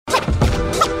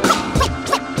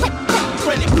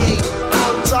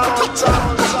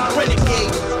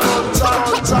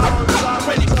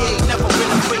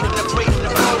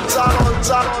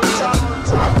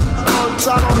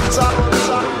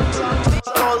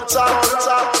Ja!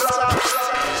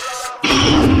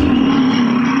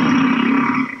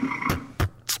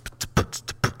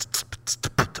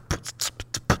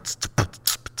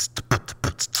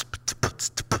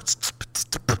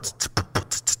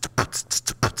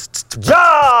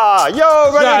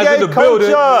 Yo, Renegade Culture!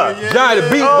 Ja the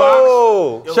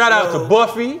beatbox. Shout out to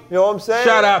Buffy. You know what I'm saying?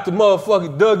 Shout out to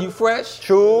motherfucking Dougie Fresh.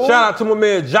 True. Shout out to my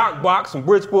man Jock Box from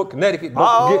Bridgeport, Connecticut.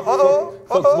 Don't forget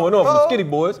what's going on from the Skinny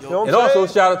Boys. You know and also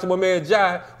shout out to my man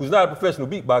Jai, who's not a professional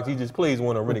beatboxer. He just plays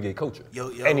one on Renegade Culture.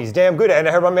 And he's damn good at it. And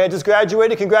I heard my man just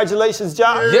graduated. Congratulations,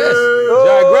 Jai. Yes,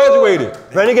 Jai graduated.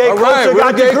 Renegade Culture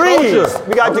got degrees. Culture.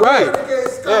 We got degrees.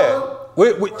 Renegade Yeah.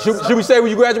 Should we say where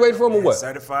you graduated from or what?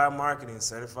 Certified marketing.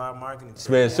 This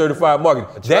man, certified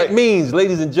marketing. That means,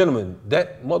 ladies and gentlemen,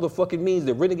 that motherfucking means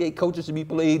that Renegade Culture should be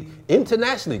played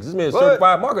internationally. This man's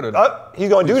certified marketer. He's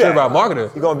gonna do that. Certified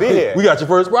marketer. He's gonna be there. We got your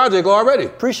first project already.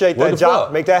 Appreciate that,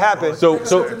 job. Make that happen.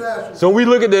 So we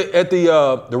look at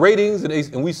the ratings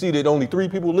and we see that only 3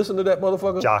 people listen to that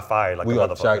motherfucker. Ja fired like a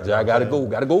motherfucker. Ja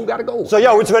gotta go. So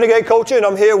yo, it's Renegade Culture, and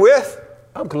I'm here with.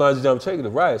 I'm Kalonji Jamcheka, the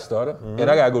riot starter, and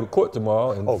I gotta go to court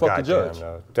tomorrow and fuck the judge.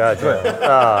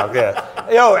 Goddamn.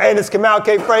 Yeah. Yo, and it's Kamal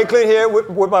K. Franklin here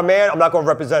with my man. I'm not gonna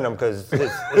represent him because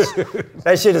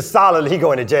that shit is solid. He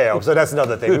going to jail, so that's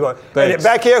another thing. And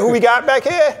back here, who we got back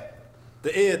here?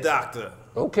 The ear doctor.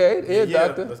 Okay, the ear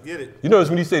doctor. Let's get it. You notice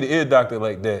when you say the ear doctor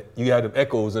like that, you have them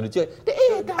echoes in the chat. The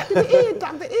ear doctor, the ear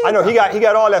doctor, the ear I know, he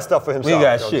got all that stuff for himself. We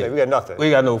got shit. We got nothing. We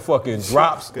got no fucking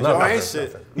drops. Y'all ain't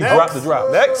shit. He dropped the drop.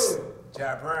 Next.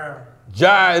 Jai Brown.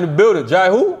 Jai in the building. Jai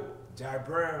who? Jai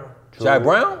Brown. Jai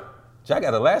Brown? Jai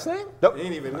got a last name? Nope. You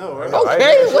didn't even know, right?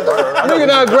 Okay, what the nigga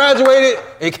now graduated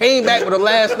and came back with a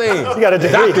last name. He got a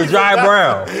degree. Dr. Jai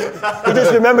Brown. He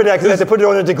just remembered that because they had to put it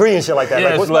on a degree and shit like that. Yeah,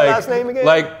 like, what's my last name again?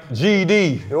 Like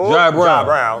GD. Oh, Jai Brown. Jai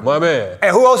Brown. My man.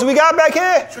 And who else we got back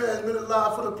here? Transmitted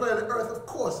live from the planet Earth, of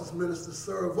course, it's Minister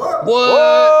Server.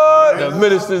 What? The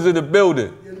minister's in the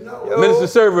building. You know. Minister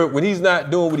Server, when he's not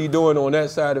doing what he's doing on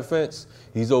that side of the fence,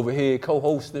 he's over here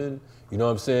co-hosting. You know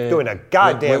what I'm saying? Doing a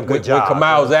goddamn good job. When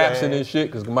Kamal's you know absent and shit,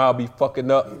 because Kamal be fucking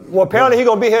up. Well, apparently he's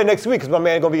going to be here next week because my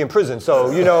man going to be in prison.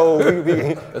 So, you know, we're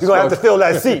going to have to fill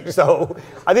that seat. So,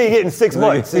 I think he's getting 6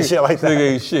 months and shit like that.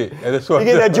 Nigga ain't shit. And that's He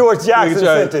getting that George Jackson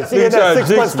sentence. He getting that 6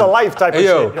 months to life type of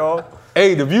shit, yo.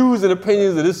 Hey, the views and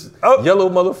opinions of this yellow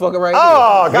motherfucker right here.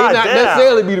 Oh, may not goddamn.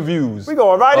 necessarily be the views. We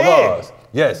going right of in. ours.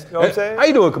 Yes. You know what I'm saying? How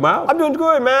you doing, Kamal? I'm doing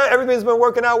good, man. Everything's been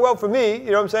working out well for me.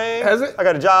 You know what I'm saying? Has it? I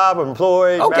got a job, I'm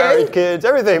employed, Okay. married, kids,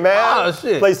 everything, man. Oh,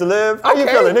 shit. Place to live. How you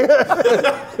Okay. feeling,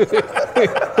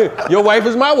 nigga? Your wife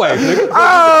is my wife, nigga.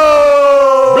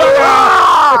 Oh!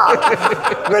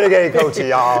 Renegade Culture,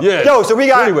 y'all. Yeah. Yo, so we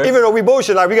got, Anyway. even though we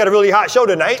bullshit, like we got a really hot show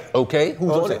tonight. Okay,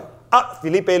 who's on it?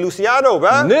 Felipe Luciano,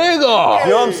 bruh. Nigga! You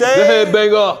know what I'm saying? The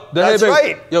headbanger. That's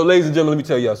right. Yo, ladies and gentlemen, let me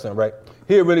tell y'all something, right?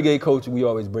 Here at Renegade Culture, we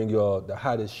always bring y'all the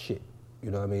hottest shit.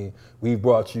 You know what I mean? We've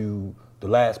brought you The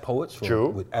Last Poets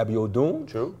with Abby O'Doon.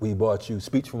 True. We brought you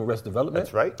Speech from Arrested Development.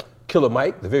 That's right. Killer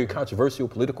Mike, the very controversial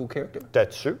political character.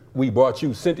 That's true. We brought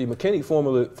you Cynthia McKinney,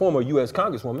 former U.S.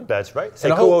 Congresswoman. That's right.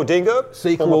 And a Sekou whole- Odinga,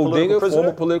 Sekou Odinga,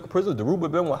 former political prisoner. Daruba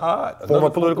Ben Wahad, Former another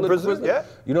political prisoner, yeah.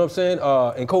 You know what I'm saying?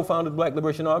 And co-founded the Black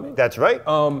Liberation Army. That's right.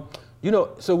 You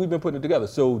know, so we've been putting it together.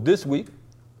 So this week,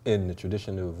 in the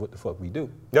tradition of what the fuck we do.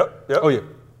 Yep. Oh yeah.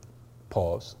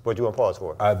 Pause. What do you want to pause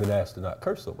for? I've been asked to not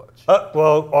curse so much.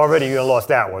 Well, already you done lost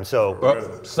that one,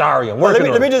 so. Sorry, I'm Well, working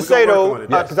on let me it. just say though, Yes.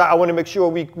 because I want to make sure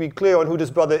we clear on who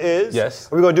this brother is. Yes.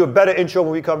 We're going to do a better intro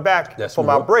when we come back Yes, from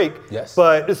we our will. break. Yes.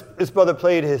 But this brother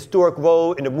played a historic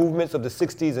role in the movements of the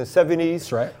 60s and 70s.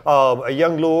 That's right. A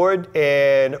young lord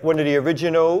and one of the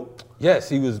original. Yes,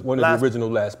 he was one of the original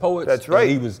Last Poets. That's right.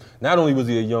 And he was, not only was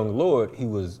he a Young Lord, he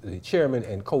was the chairman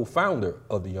and co-founder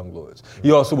of the Young Lords.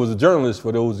 He also was a journalist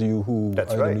for those of you who are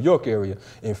in the New York area.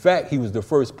 In fact, he was the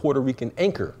first Puerto Rican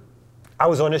anchor. I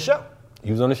was on this show. He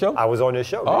was on the show? I was on this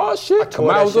show. Oh, man. shit. I tore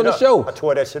Kamal that was shit on the up. show. I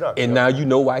tore that shit up. And now you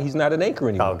know why he's not an anchor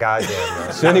anymore. Oh, goddamn,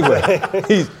 man. So anyway,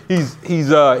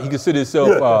 he considers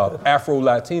himself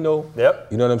Afro-Latino.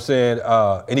 Yep. You know what I'm saying?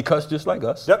 And he cussed just like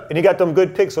us. Yep, and he got them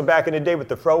good pics from back in the day with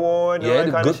the fro on. Yeah,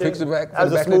 and the all that good kind of pics shit. back That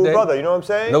was a in the smooth day. brother, you know what I'm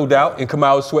saying? No doubt. And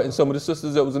Kamal was sweating some of the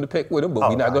sisters that was in the pic with him, but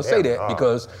we're not going to say that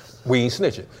because we ain't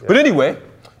snitching. But anyway,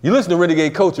 you listen to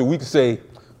Renegade Culture, we can say,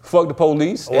 Fuck the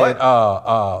police and fight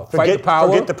the power.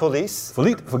 Forget the police.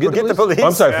 Forget the police.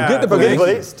 I'm sorry, forget the police. Forget the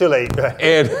police. Too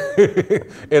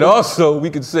late. And also we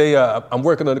could say I'm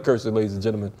working on the cursor, ladies and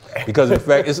gentlemen, because in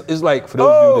fact it's like for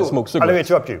those of you that smoke cigarettes. Let me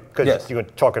interrupt you because you've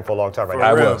been talking for a long time right now.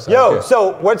 I will. Yo,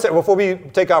 so one second before we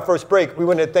take our first break, we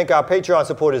want to thank our Patreon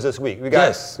supporters this week. We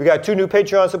got 2 new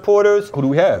Patreon supporters. Who do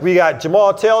we have? We got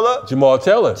Jamal Taylor. Jamal is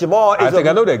I think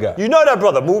I know that guy. You know that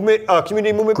brother,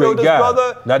 community movement Great builders guy.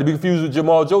 brother. Not to be confused with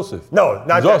Jamal Joseph. No,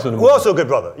 not that. Who also a good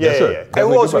brother. Yeah. And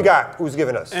who else we got? Who's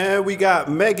giving us? And we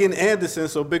got Megan Anderson.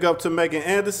 So big up to Megan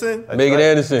Anderson. Megan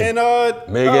Anderson. And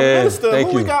Megan, Minister, thank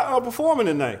who you. we got performing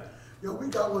tonight? Yo, we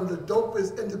got one of the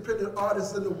dopest independent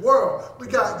artists in the world. We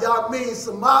got Yamin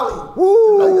Somali.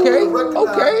 Woo, okay.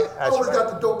 Always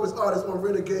got the dopest artists on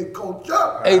Renegade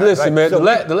Culture. Hey, listen, man.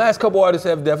 The last couple artists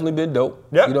have definitely been dope.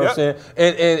 Yep, you know what I'm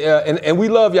saying? And we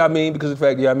love Yamin because of the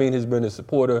fact that Yamin has been a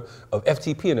supporter of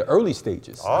FTP in the early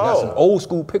stages. I got some old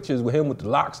school pictures with him with the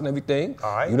locks and everything.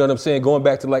 All right. You know what I'm saying? Going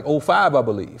back to like 05, I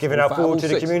believe. Giving out food to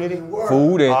the community.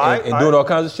 Food and doing all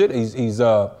kinds of shit. He's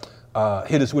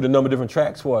hit us with a number of different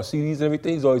tracks for our CDs and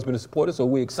everything. He's always been a supporter, so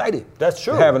we're excited. That's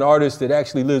true. To have an artist that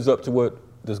actually lives up to what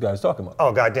this guy's talking about.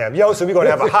 Oh, goddamn. Yo, so we're going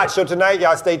to have a hot show tonight.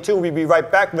 Y'all stay tuned. We'll be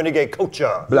right back. Renegade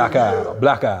Culture. Black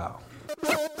Isle.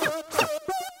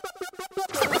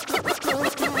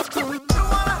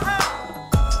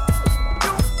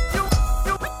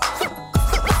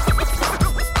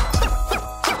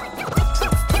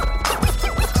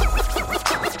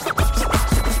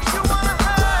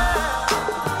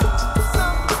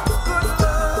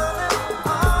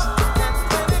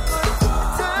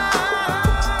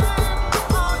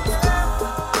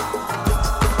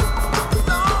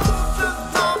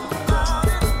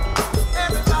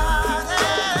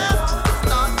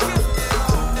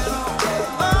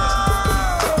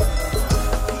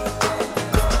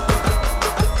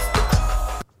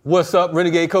 What's up,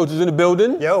 Renegade Coaches in the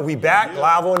building? Yo, we back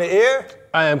live on the air.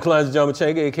 I am Kalonzo John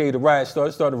Machenga, aka the Riot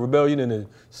started a rebellion in a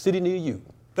city near you.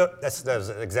 That's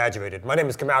exaggerated. My name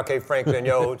is Kamal K. Franklin,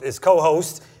 yo, is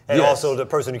co-host and also the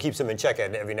person who keeps him in check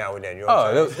every now and then. You know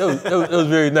what I'm saying? That was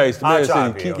very nice. The man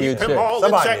said keep me in check.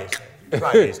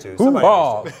 Somebody needs to.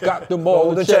 Got them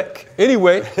all in check.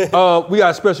 Anyway, we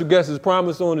got special guests as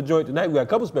promised on the joint tonight. We got a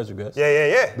couple special guests.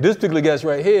 Yeah. But this particular guest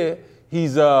right here,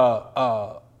 he's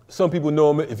some people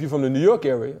know him, if you're from the New York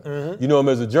area, you know him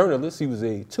as a journalist. He was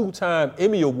a 2-time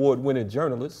Emmy Award-winning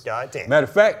journalist. God damn. Matter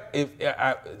of fact,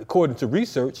 according to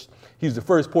research, he's the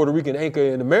first Puerto Rican anchor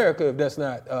in America, if that's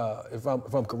not, if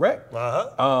I'm correct.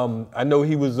 I know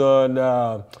he was on,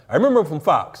 I remember him from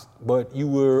Fox, but you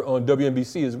were on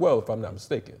WNBC as well, if I'm not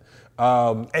mistaken.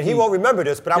 And he won't remember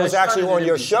this, but I was actually on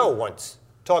your show once,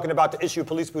 talking about the issue of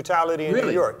police brutality in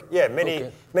New York. Yeah,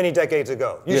 many decades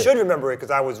ago. You should remember it because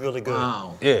I was really good.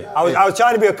 Wow. Yeah. I was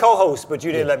trying to be a co-host, but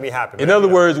you didn't let me happen. In other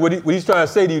words, what he's trying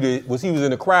to say to you was he was in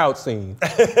the crowd scene.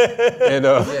 And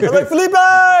like, Felipe,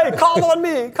 call on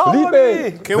me.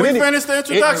 Can we finish the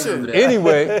introduction?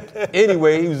 Anyway,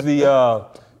 he was the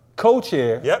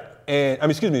co-chair.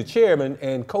 The chairman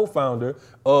and co-founder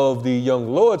of the Young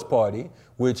Lords Party,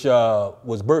 which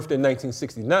was birthed in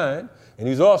 1969. And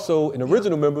he's also an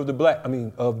original member of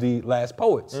the Last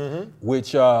Poets,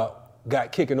 which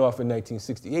got kicking off in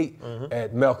 1968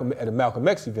 at a Malcolm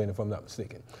X event, if I'm not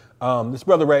mistaken. This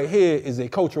brother right here is a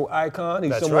cultural icon.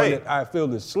 He's someone that I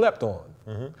feel is slept on.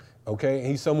 Okay,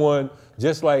 he's someone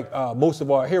just like most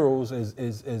of our heroes,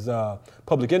 as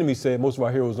Public Enemy said, most of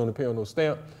our heroes don't appear on no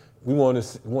stamp. We want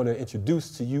to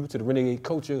introduce to you, to the Renegade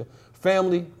Culture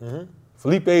family,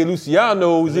 Felipe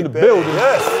Luciano is in the building.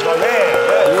 Yes, my man.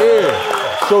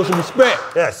 Yeah, show some respect.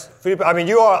 Yes, Felipe, I mean,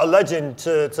 you are a legend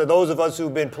to those of us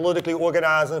who've been politically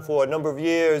organizing for a number of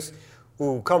years,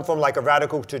 who come from like a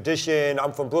radical tradition.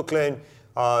 I'm from Brooklyn,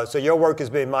 so your work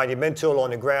has been monumental on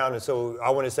the ground, and so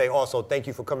I want to say also thank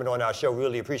you for coming on our show.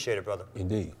 Really appreciate it, brother.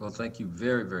 Indeed. Well, thank you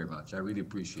very, very much. I really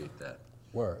appreciate that.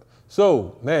 Word.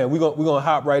 So, man, we're gonna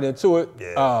hop right into it.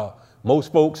 Yeah.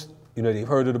 Most folks, they've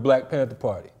heard of the Black Panther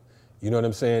Party. You know what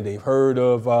I'm saying? They've heard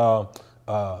of,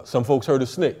 some folks heard of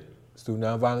SNCC, Student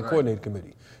Nonviolent Coordinating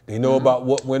Committee. They know about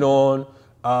what went on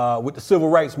with the Civil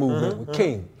Rights Movement with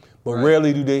King, but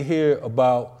rarely do they hear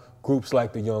about groups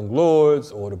like the Young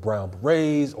Lords or the Brown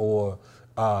Berets or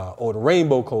the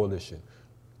Rainbow Coalition.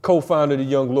 Co-founder of the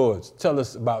Young Lords, tell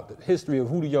us about the history of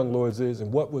who the Young Lords is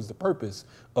and what was the purpose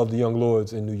of the Young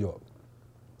Lords in New York.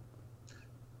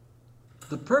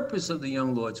 The purpose of the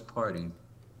Young Lords Party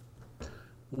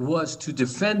was to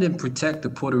defend and protect the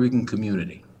Puerto Rican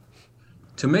community,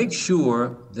 to make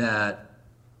sure that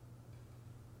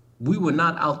we were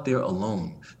not out there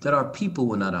alone, that our people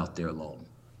were not out there alone.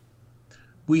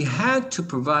 we had to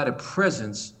provide a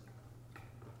presence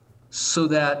so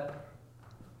that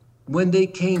when they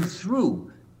came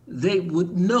through, they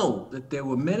would know that there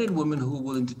were men and women who were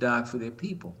willing to die for their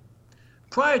people.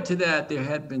 Prior to that, there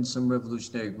had been some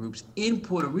revolutionary groups in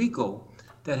Puerto Rico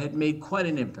that had made quite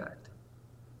an impact.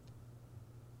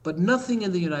 But nothing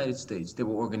in the United States. There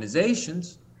were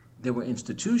organizations, there were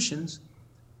institutions,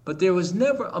 but there was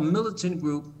never a militant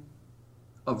group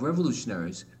of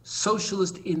revolutionaries,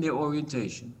 socialist in their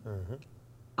orientation,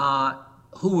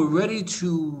 who were ready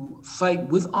to fight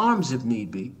with arms if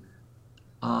need be,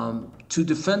 to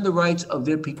defend the rights of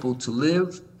their people to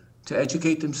live, to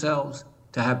educate themselves,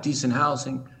 to have decent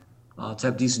housing, to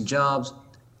have decent jobs.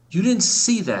 You didn't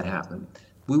see that happen.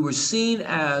 We were seen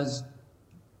as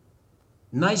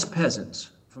nice peasants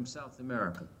from South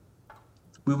America.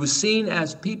 We were seen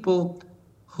as people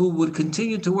who would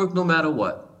continue to work no matter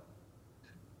what.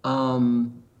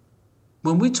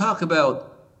 When we talk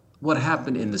about what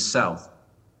happened in the South,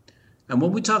 and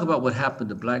when we talk about what happened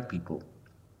to Black people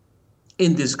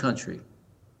in this country,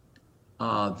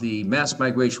 the mass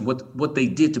migration, what they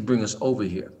did to bring us over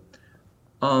here,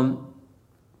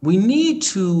 we need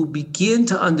to begin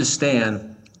to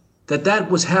understand that that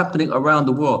was happening around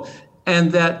the world,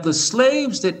 and that the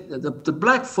slaves, that the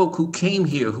Black folk who came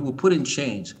here, who were put in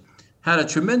chains, had a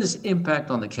tremendous impact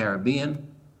on the Caribbean,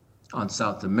 on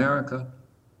South America.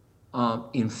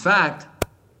 In fact,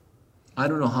 I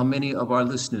don't know how many of our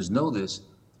listeners know this,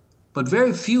 but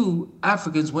very few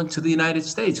Africans went to the United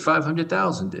States.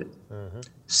 500,000 did.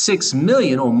 6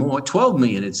 million or more, 12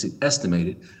 million it's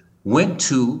estimated, went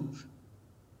to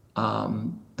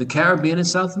the Caribbean and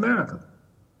South America.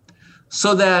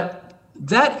 So that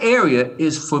area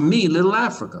is, for me, Little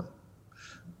Africa.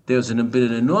 There's been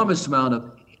an enormous amount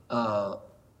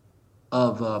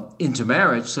of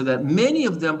intermarriage, so that many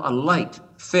of them are light,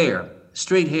 fair,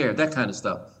 straight hair, that kind of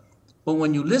stuff. But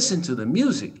when you listen to the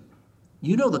music,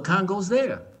 you know the Congo's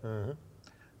there.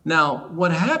 Now,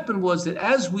 what happened was that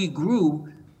as we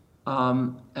grew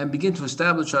and began to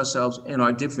establish ourselves in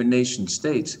our different nation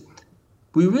states,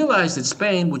 we realized that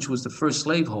Spain, which was the first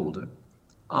slaveholder,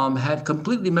 had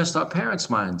completely messed our parents'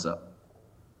 minds up,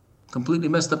 completely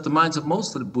messed up the minds of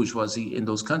most of the bourgeoisie in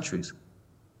those countries.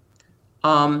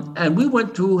 And we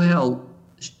went through hell.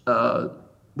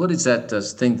 What is that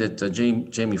thing that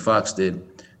Jamie Foxx did?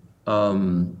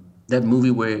 That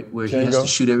movie where he has to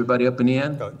shoot everybody up in the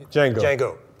end?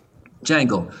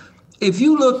 Django. If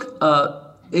you look,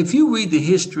 if you read the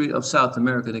history of South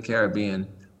America and the Caribbean,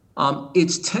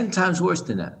 it's 10 times worse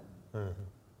than that.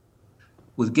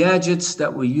 With gadgets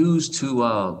that were used to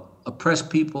oppress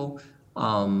people,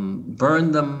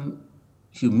 burn them,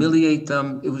 humiliate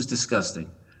them, it was disgusting.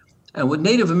 And what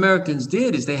Native Americans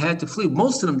did is they had to flee.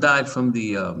 Most of them died from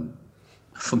the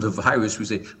virus, we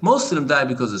say. Most of them died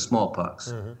because of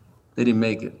smallpox. They didn't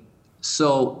make it.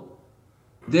 So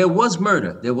there was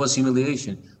murder, there was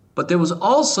humiliation, but there was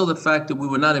also the fact that we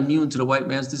were not immune to the white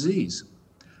man's disease.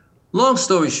 Long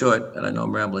story short, and I know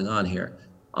I'm rambling on here,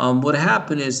 what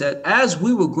happened is that as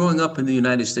we were growing up in the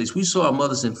United States, we saw our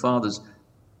mothers and fathers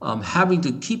having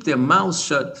to keep their mouths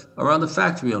shut around the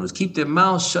factory owners, keep their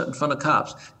mouths shut in front of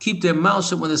cops, keep their mouths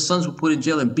shut when their sons were put in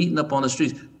jail and beaten up on the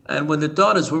streets. And when their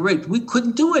daughters were raped, we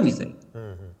couldn't do anything.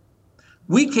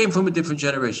 We came from a different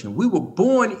generation. We were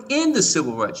born in the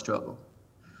civil rights struggle.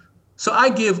 So I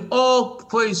give all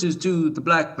praises to the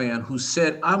Black man who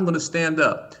said, I'm going to stand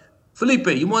up. Felipe,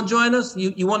 you want to join us?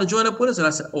 You want to join up with us? And I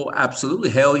said, oh, absolutely.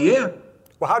 Hell yeah.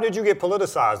 Well, how did you get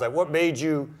politicized? Like, what made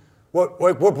you, what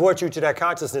brought you to that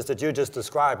consciousness that you're just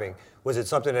describing? Was it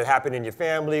something that happened in your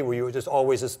family? Were you just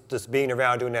always just being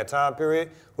around during that time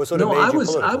period? What sort of made you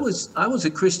political? I was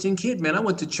a Christian kid, man. I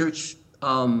went to church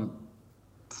 5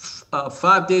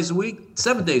 days a week,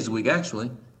 7 days a week,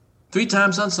 actually, 3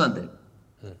 times on Sunday.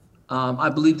 I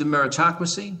believed in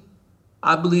meritocracy.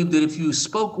 I believed that if you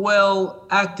spoke well,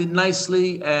 acted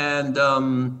nicely, and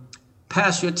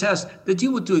passed your test, that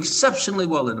you would do exceptionally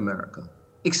well in America,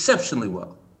 exceptionally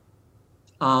well.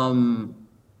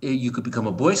 You could become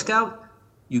a Boy Scout.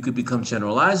 You could become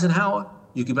General Eisenhower.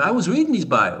 I was reading these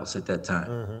bios at that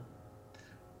time.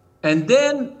 And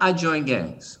then I joined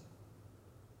gangs.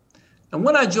 And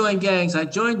when I joined gangs, I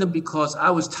joined them because I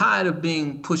was tired of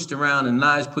being pushed around and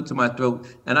knives put to my throat,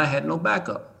 and I had no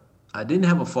backup. I didn't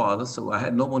have a father, so I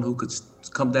had no one who could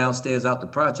come downstairs out the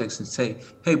projects and say,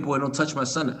 hey, boy, don't touch my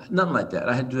son. Nothing like that.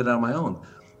 I had to do it on my own.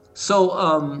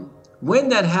 So when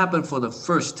that happened for the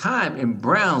first time in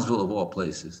Brownsville, of all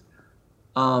places,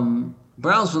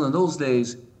 Brownsville in those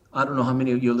days I don't know how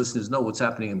many of your listeners know what's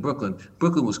happening in Brooklyn.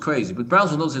 Brooklyn was crazy, but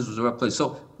Brownsville in those days was a rough place.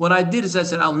 So what I did is I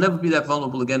said, I'll never be that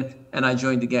vulnerable again, and I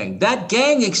joined the gang. That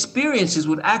gang experience is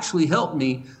what actually helped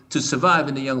me to survive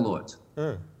in the Young Lords.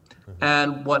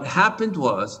 And what happened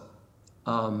was,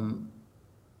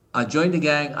 I joined the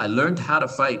gang, I learned how to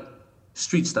fight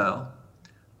street style,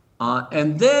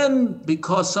 and then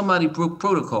because somebody broke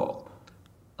protocol,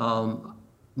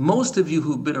 most of you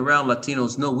who've been around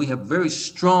Latinos know we have very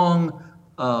strong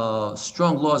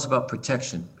laws about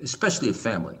protection, especially of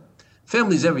family.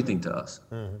 Family is everything to us.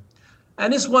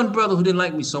 And this one brother who didn't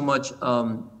like me so much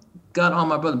got on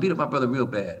my brother, beat up my brother real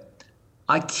bad.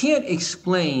 I can't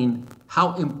explain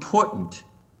how important,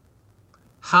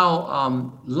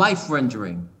 how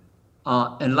life-rendering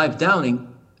and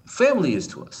life-downing family is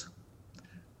to us.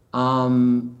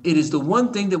 It is the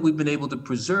one thing that we've been able to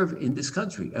preserve in this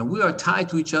country, and we are tied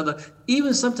to each other,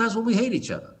 even sometimes when we hate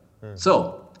each other.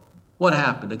 So, what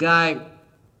happened? I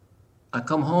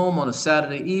come home on a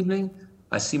Saturday evening,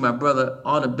 I see my brother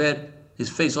on a bed, his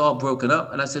face all broken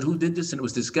up, and I said, who did this? And it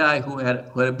was this guy who had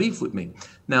a beef with me.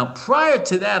 Now, prior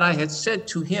to that, I had said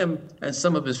to him and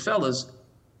some of his fellas,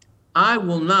 I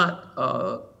will not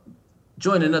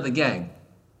join another gang.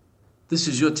 This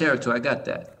is your territory, I got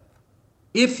that.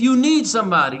 If you need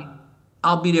somebody,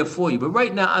 I'll be there for you. But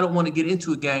right now, I don't want to get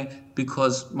into a gang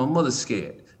because my mother's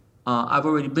scared. I've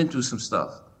already been through some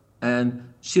stuff.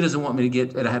 And she doesn't want me to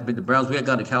get, and I have been to Brownsville, I had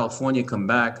gone to California, come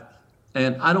back,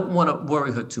 and I don't want to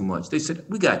worry her too much. They said,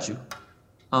 we got you.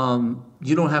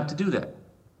 You don't have to do that.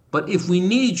 But if we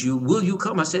need you, will you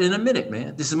come? I said, in a minute,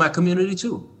 man. This is my community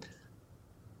too.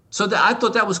 So I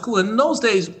thought that was cool. And in those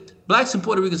days, blacks and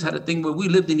Puerto Ricans had a thing where we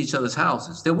lived in each other's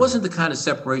houses. There wasn't the kind of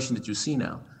separation that you see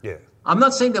now. Yeah. I'm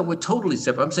not saying that we're totally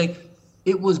separate. I'm saying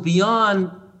it was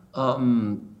beyond,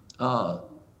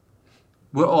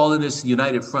 we're all in this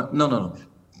united front. No.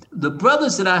 The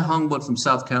brothers that I hung with from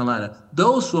South Carolina,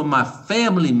 those were my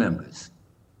family members.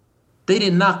 They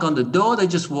didn't knock on the door, they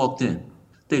just walked in.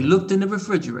 They looked in the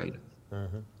refrigerator.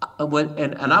 And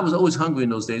I was always hungry in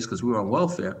those days because we were on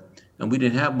welfare and we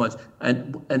didn't have much.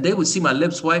 And they would see my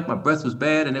lips white, my breath was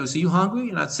bad, and they would say, you hungry?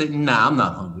 And I'd say, nah, I'm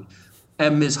not hungry.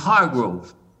 And Ms.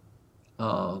 Hargrove,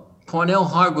 Parnell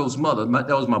Hargrove's mother, that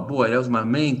was my boy, that was my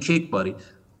main kick buddy,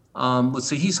 would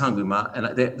say, he's hungry, Ma.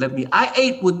 And they let me, I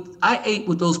ate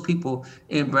with those people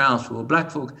in Brownsville,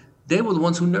 black folk. They were the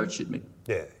ones who nurtured me.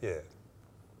 Yeah.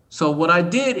 So what I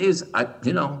did is, I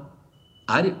knew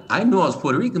I was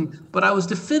Puerto Rican, but I was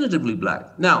definitively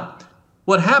black. Now,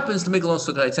 what happens, to make a long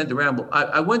story, I tend to ramble.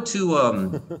 I went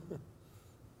to,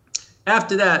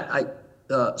 after that,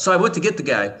 so I went to get the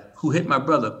guy who hit my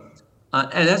brother.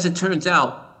 And as it turns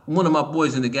out, one of my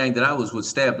boys in the gang that I was with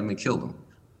stabbed him and killed him.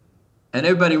 And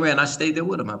everybody ran. I stayed there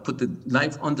with him. I put the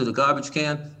knife under the garbage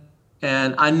can,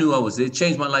 and I knew I was there. It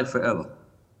changed my life forever.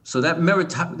 So that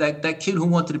that kid who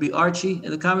wanted to be Archie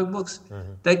in the comic books,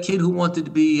 that kid who wanted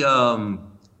to be,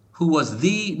 who was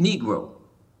the Negro,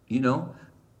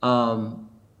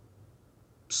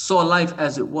 saw life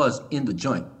as it was in the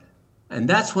joint. And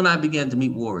that's when I began to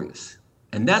meet warriors.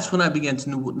 And that's when I began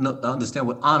to understand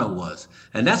what honor was.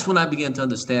 And that's when I began to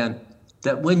understand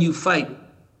that when you fight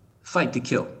to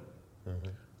kill.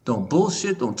 Don't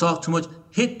bullshit, don't talk too much.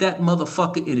 Hit that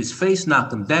motherfucker in his face,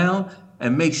 knock him down,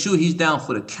 and make sure he's down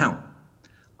for the count.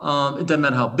 It doesn't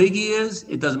matter how big he is,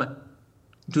 it doesn't matter.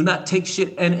 Do not take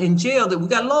shit. And in jail, we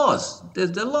got laws. There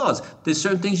are laws. There's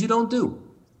certain things you don't do.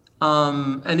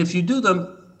 And if you do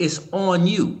them, it's on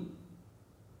you.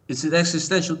 It's an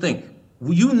existential thing.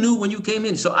 You knew when you came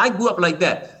in. So I grew up like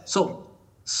that. So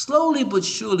slowly but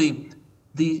surely,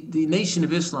 the Nation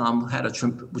of Islam,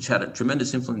 which had a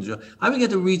tremendous influence, I began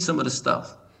to read some of the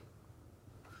stuff.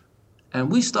 And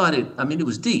we started, it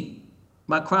was deep.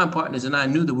 My crime partners and I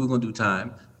knew that we were going to do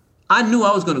time. I knew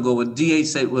I was going to go with DA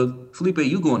said, well, Felipe,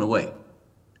 you're going away.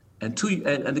 And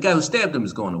the guy who stabbed him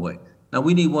is going away. Now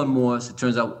we need one more. So it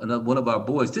turns out one of our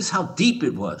boys, this is how deep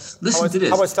it was. Listen to this.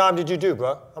 How much time did you do,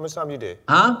 bro? How much time you did?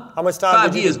 Huh? How much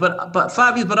time did you do?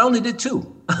 5 years, but I only did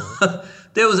 2.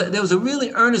 There was a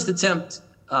really earnest attempt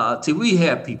to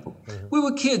rehab people. We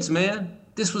were kids, man.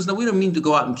 We didn't mean to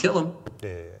go out and kill them.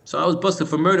 Yeah. So I was busted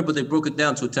for murder, but they broke it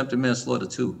down to attempted manslaughter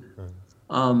too.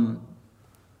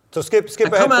 So skip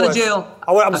ahead. Come out of jail.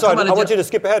 I want you to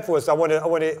skip ahead for us. I want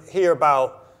to hear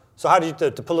about. So how did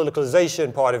the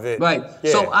politicalization part of it? Right.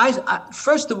 Yeah. So I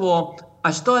first of all,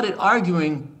 I started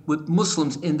arguing with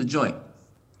Muslims in the joint,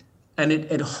 and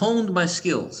it honed my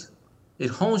skills. It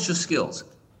hones your skills.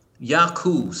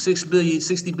 Yaku,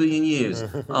 60 billion years.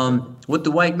 What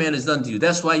the white man has done to you.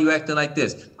 That's why you acting like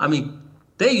this.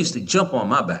 They used to jump on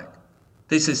my back.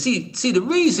 They said, see, the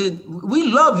reason we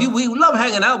love you, we love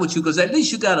hanging out with you because at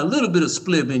least you got a little bit of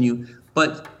splib in you,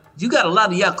 but you got a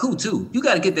lot of Yaku too. You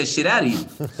got to get that shit out of you.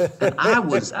 And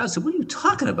I said, what are you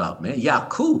talking about, man?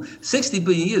 Yaku, 60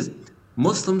 billion years.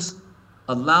 Muslims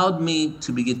allowed me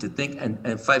to begin to think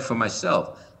and fight for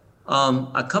myself.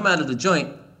 I come out of the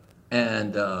joint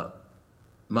and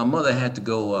my mother had to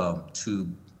go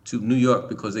to New York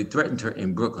because they threatened her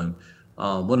in Brooklyn.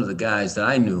 One of the guys that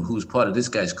I knew who was part of this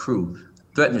guy's crew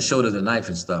threatened to show her the knife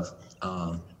and stuff.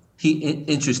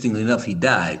 Interestingly enough, he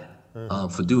died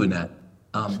for doing that.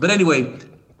 But anyway,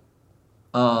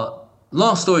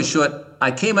 long story short,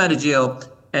 I came out of jail.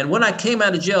 And when I came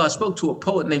out of jail, I spoke to a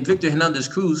poet named Victor Hernandez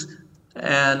Cruz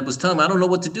and was telling him, I don't know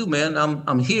what to do, man.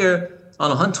 I'm here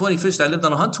on 125th Street. I lived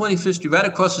on 125th Street, right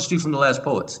across the street from the Last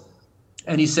Poets.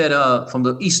 And he said, from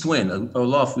the East Wing, a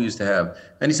loft we used to have.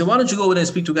 And he said, why don't you go over there and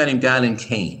speak to a guy named Guyland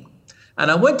Kane? And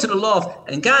I went to the loft,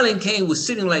 and Guyland Kane was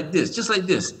sitting like this, just like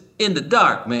this, in the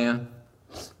dark, man.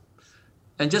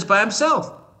 And just by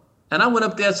himself. And I went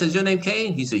up there and said, is your name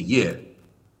Kane? He said, yeah.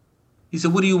 He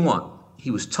said, what do you want? He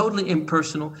was totally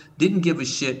impersonal, didn't give a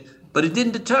shit, but it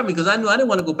didn't deter me because I knew I didn't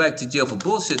want to go back to jail for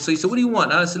bullshit. So he said, what do you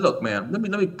want? And I said, look, man, let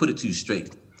me put it to you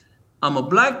straight. I'm a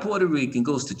black Puerto Rican,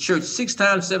 goes to church 6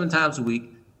 times, 7 times a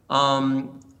week.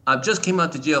 I just came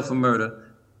out to jail for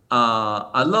murder.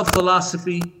 I love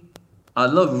philosophy. I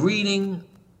love reading.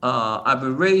 I've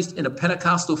been raised in a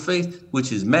Pentecostal faith,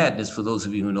 which is madness for those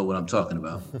of you who know what I'm talking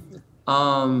about.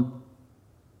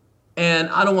 And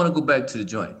I don't want to go back to the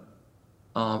joint.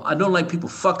 I don't like people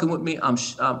fucking with me.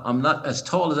 I'm not as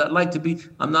tall as I'd like to be.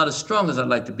 I'm not as strong as I'd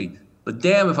like to be. But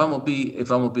damn if I'm gonna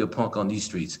be a punk on these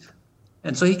streets.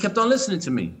 And so he kept on listening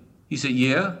to me. He said,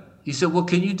 yeah. He said, what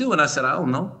can you do? And I said, I don't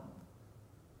know.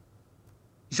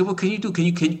 He said, what can you do?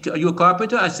 Are you a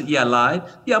carpenter? I said, yeah, I lied.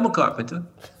 Yeah, I'm a carpenter.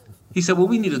 He said, well,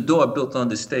 we need a door built on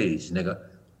this stage, nigga.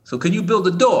 So can you build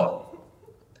a door?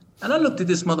 And I looked at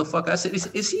this motherfucker. I said,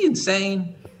 is he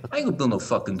insane? I ain't gonna build no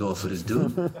fucking door for this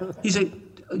dude. He said,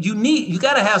 you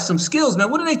gotta have some skills,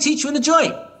 man. What do they teach you in the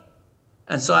joint?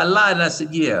 And so I lied and I said,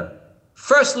 yeah.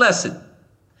 First lesson,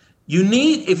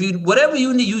 whatever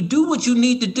you need, you do what you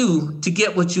need to do to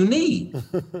get what you need.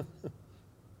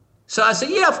 So I said,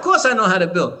 yeah, of course I know how to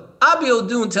build. Abi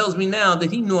O'Doon tells me now that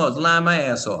he knew I was lying my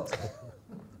ass off.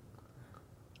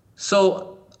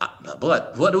 So,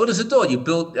 what is a door? You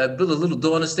build a little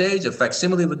door on the stage, a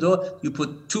facsimile of a door. You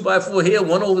put 2x4 here,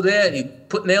 1 over there, and you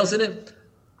put nails in it.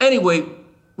 Anyway,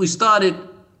 we started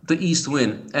the East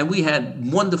Wing, and we had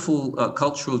wonderful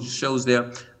cultural shows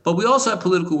there. But we also had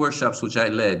political workshops, which I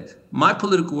led. My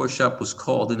political workshop was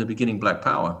called, in the beginning, Black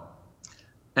Power.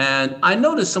 And I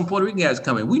noticed some Puerto Rican guys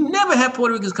coming. We never had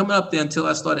Puerto Ricans coming up there until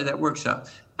I started that workshop.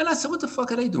 And I said, what the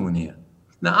fuck are they doing here?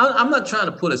 Now, I'm not trying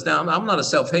to put us down. I'm not a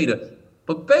self-hater.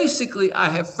 But basically, I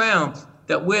have found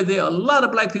that where there are a lot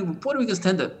of black people, Puerto Ricans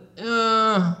tend to,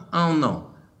 I don't know.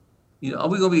 Are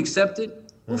we going to be accepted?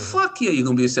 Well, fuck yeah, you're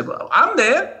going to be accepted. I'm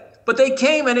there. But they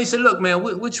came and they said, look, man,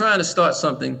 we're trying to start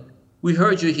something. We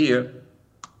heard you're here,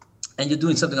 and you're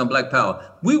doing something on Black Power.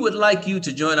 We would like you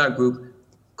to join our group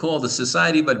called the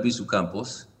Society Barbizu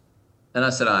Campos. And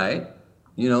I said, all right,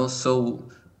 so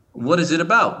what is it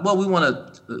about? Well, we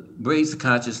want to raise the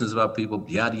consciousness about people,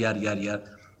 yada, yada, yada,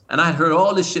 yada. And I had heard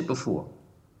all this shit before.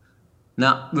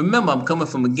 Now, remember, I'm coming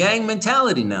from a gang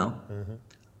mentality now. Mm-hmm.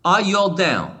 Are y'all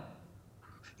down?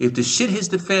 If the shit hits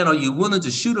the fan, are you willing to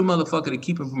shoot a motherfucker to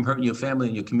keep him from hurting your family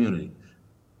and your community?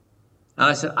 And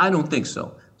I said, I don't think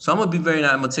so. So I'm going to be very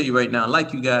nice. I'm going to tell you right now,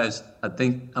 like you guys,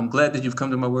 I'm glad that you've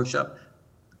come to my workshop.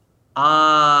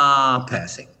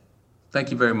 Passing.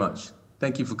 Thank you very much.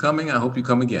 Thank you for coming. I hope you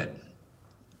come again.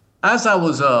 As I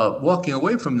was walking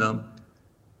away from them,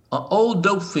 an old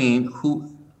dope fiend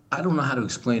who, I don't know how to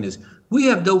explain this. We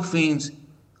have dope fiends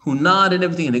who nod and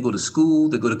everything, and they go to school,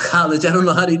 they go to college. I don't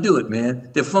know how they do it, man.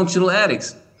 They're functional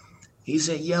addicts. He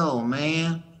said, yo,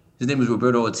 man. His name is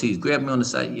Roberto Ortiz. Grabbed me on the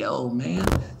side. Yo, man,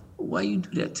 why you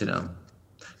do that to them?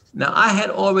 Now, I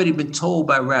had already been told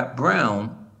by Rap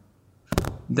Brown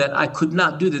that I could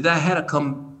not do that. I had to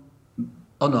come.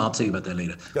 Oh, no, I'll tell you about that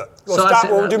later. Yeah. Well, so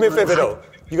stop. Do me a favor, though.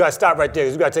 You got to stop right there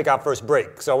because we got to take our first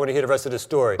break. So I want to hear the rest of the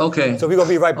story. Okay. So we're going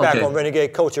to be right back on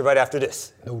Renegade Culture right after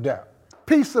this. No doubt.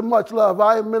 Peace and much love.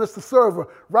 I am Minister Server,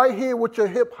 right here with your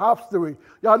hip hopstery.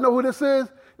 Y'all know who this is?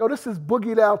 Yo, this is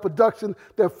Boogie Down Production,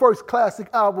 their first classic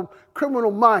album, Criminal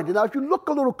Minded. Now, if you look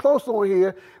a little closer on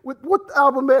here, what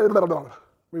album is it?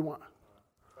 Rewind.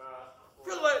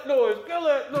 Kill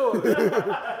that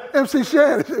noise. MC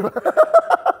Shan.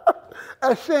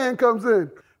 As Shan comes in,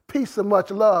 peace and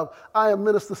much love. I am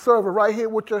Minister Server, right here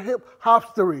with your hip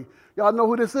hopstery. Y'all know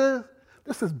who this is?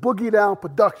 This is Boogie Down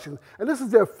Productions, and this is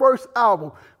their first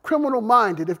album, Criminal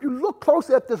Minded. If you look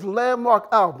closely at this landmark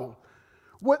album,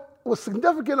 what was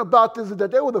significant about this is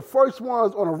that they were the first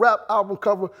ones on a rap album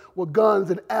cover with guns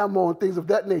and ammo and things of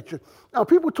that nature. Now,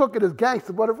 people took it as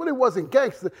gangster, but it really wasn't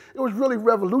gangster. It was really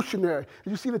revolutionary.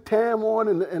 You see the tam on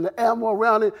and the ammo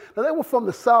around it. Now, they were from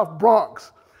the South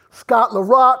Bronx, Scott La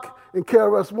Rock and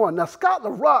KRS-One. Now, Scott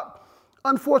La Rock,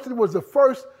 unfortunately, was the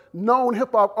first known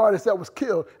hip-hop artist that was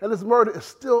killed, and his murder is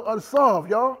still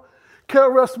unsolved, y'all.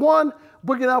 KRS-One,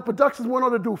 Boogie Down Productions went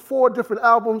on to do 4 different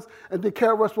albums, and then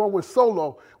KRS-One went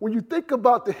solo. When you think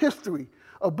about the history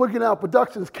of Boogie Down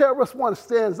Productions, KRS-One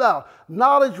stands out.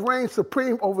 Knowledge reigned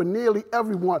supreme over nearly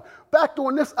everyone. Back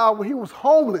during this album, he was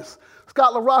homeless.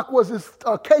 Scott La Rock was his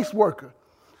caseworker,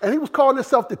 and he was calling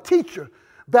himself the teacher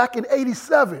back in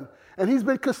 '87, and he's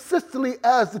been consistently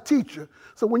as the teacher.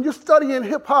 So when you're studying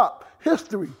hip-hop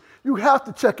history, you have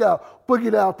to check out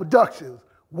Boogie Down Productions.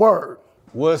 Word.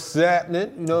 What's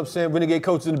happening? You know what I'm saying? Renegade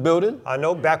Coach in the building. I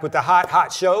know, back with the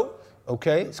hot show.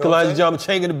 Okay. Kalonji Jama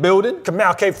Chang in the building.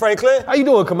 Kamal K. Franklin. How you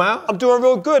doing, Kamal? I'm doing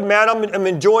real good, man. I'm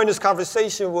enjoying this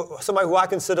conversation with somebody who I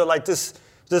consider like this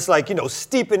like, you know,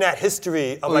 steep in that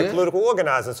history of political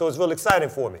organizing. So it's real exciting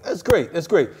for me. That's great. That's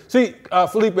great. See,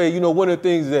 Felipe, you know, one of the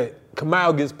things that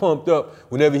Kamal gets pumped up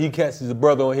whenever he catches a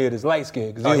brother on here that's light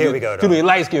skinned. Here we go. Too many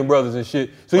light skinned brothers and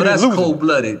shit. So well, that's cold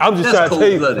blooded. I'm just trying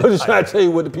to tell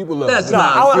you what the people love. That's no.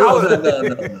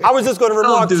 I was just going to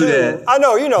remark too. That. I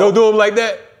know, you know. Don't do them like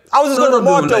that. I was just going to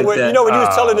remark though, like you know, when you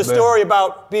was telling the man. story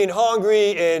about being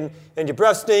hungry and your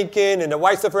breath stinking and the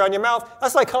white stuff around your mouth,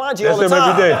 that's like Kalonji all the time.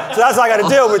 Every day. So that's how I got to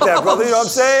deal with that, brother. You know what I'm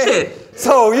saying? Shit.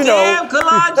 So, you know. Damn,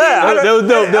 Kalonji. That was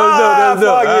dope.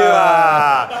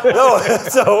 Fuck you.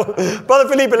 So, Brother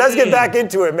Felipe, let's get back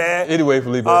into it, man. Anyway,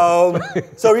 Felipe.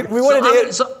 So we wanted to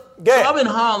hit. So I'm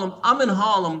in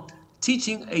Harlem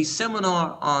teaching a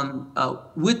seminar on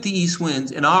with the East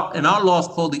Winds, and our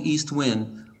loft called the East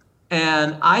Wind.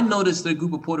 And I noticed that a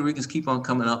group of Puerto Ricans keep on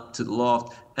coming up to the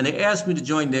loft, and they asked me to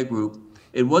join their group.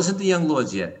 It wasn't the Young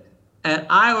Lords yet. And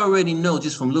I already know,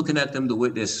 just from looking at them,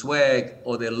 with their swag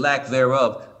or their lack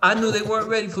thereof, I knew they weren't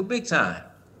ready for big time.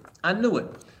 I knew it.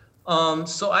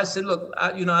 So I said, look,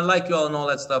 I like y'all and all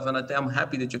that stuff, and I'm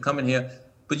happy that you're coming here,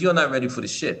 but you're not ready for the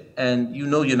shit. And you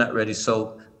know you're not ready,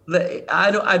 so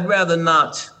I'd rather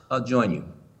not join you.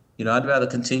 You know, I'd rather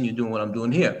continue doing what I'm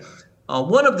doing here.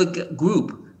 One of the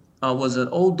group was an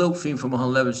old dope fiend from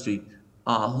 111th Street,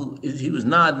 who he was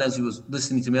nodding as he was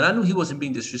listening to me, and I knew he wasn't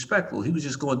being disrespectful. He was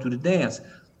just going through the dance.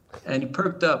 And he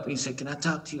perked up and he said, "Can I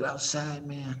talk to you outside,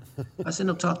 man?" I said,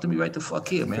 "No, talk to me right the fuck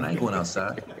here, man. I ain't going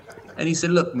outside." And he said,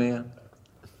 "Look, man,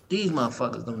 these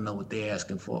motherfuckers don't know what they're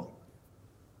asking for.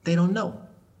 They don't know.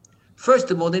 First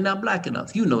of all, they're not black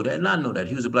enough. You know that, and I know that."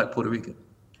 He was a black Puerto Rican.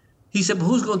 He said, "But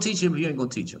who's gonna teach him if you ain't gonna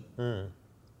teach him?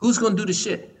 Who's gonna do the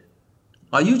shit?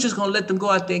 Are you just gonna let them go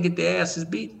out there and get their asses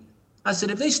beat?" I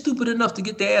said, "If they stupid enough to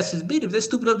get their asses beat, if they're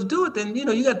stupid enough to do it, then, you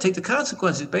know, you gotta take the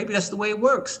consequences, baby. That's the way it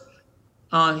works."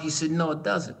 He said, "No, it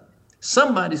doesn't.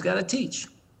 Somebody's gotta teach.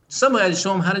 Somebody to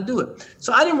show them how to do it."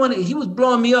 So I didn't want to, he was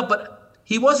blowing me up, but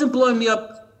he wasn't blowing me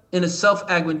up in a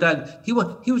self-aggrandizement. He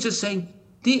was just saying,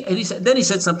 then he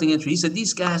said something interesting. He said,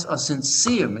 "These guys are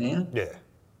sincere, man. Yeah.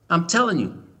 I'm telling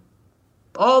you.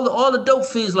 All the dope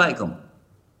fiends like them."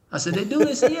 I said, "They do?"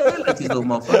 They said, "Yeah, they like these little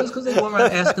motherfuckers because they go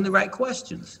around asking the right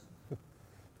questions."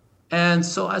 And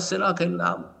so I said, "Okay,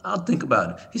 I'll think about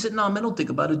it." He said, "No, man, don't think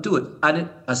about it. Do it."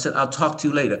 I said, "I'll talk to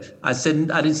you later." I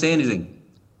said, I didn't say anything.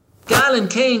 Galen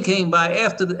Kane came by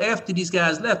after these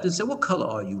guys left and said, "What color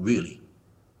are you really?"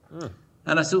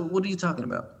 And I said, "What are you talking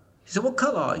about?" He said, "What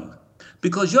color are you?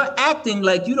 Because you're acting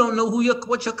like you don't know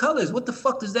what your color is. What the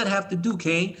fuck does that have to do,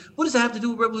 Kane? What does that have to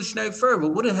do with revolutionary fervor?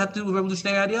 What does it have to do with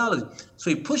revolutionary ideology?" So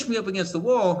he pushed me up against the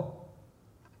wall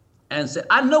and said,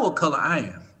 "I know what color I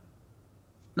am."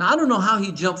 Now, I don't know how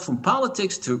he jumped from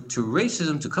politics to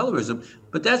racism to colorism,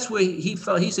 but that's where he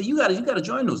felt. He said, you gotta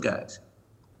join those guys.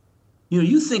 You know,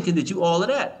 you thinking that you all of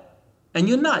that. And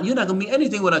you're not. You're not gonna be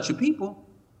anything without your people.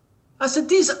 I said,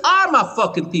 "These are my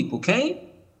fucking people, Kane.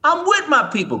 I'm with my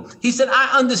people." He said,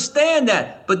 "I understand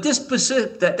that, but this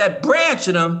specific, that branch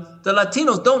of them, the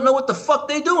Latinos, don't know what the fuck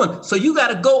they're doing. So you got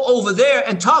to go over there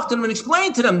and talk to them and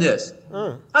explain to them this."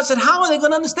 I said, "How are they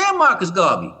going to understand Marcus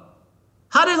Garvey?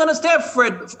 How are they going to understand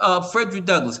Frederick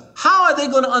Douglass? How are they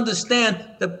going to understand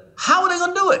how are they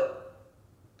going to do it?"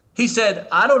 He said,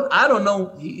 I don't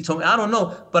know. He told me, "I don't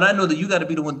know, but I know that you got to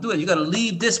be the one to do it. You got to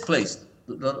leave this place,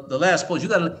 the last post. You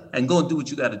got to and go and do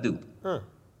what you got to do."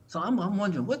 So I'm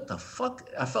wondering, what the fuck?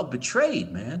 I felt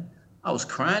betrayed, man. I was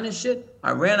crying and shit.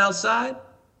 I ran outside,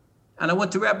 and I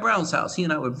went to Rap Brown's house. He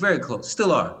and I were very close,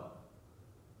 still are.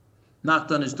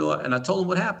 knocked on his door, and I told him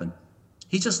what happened.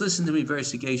 He just listened to me very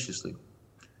sagaciously.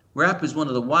 Rap is one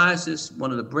of the wisest,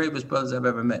 one of the bravest brothers I've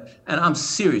ever met. And I'm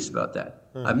serious about that.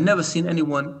 I've never seen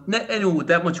anyone with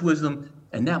that much wisdom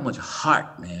and that much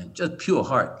heart, man, just pure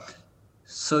heart.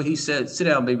 So he said, sit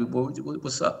down, baby boy,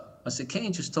 what's up? I said,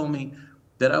 Kane just told me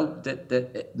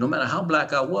that no matter how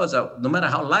black I was, no matter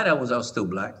how light I was still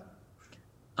black.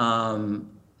 And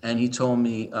he told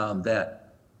me that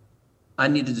I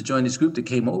needed to join this group that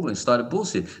came over and started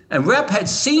bullshit. And Rap had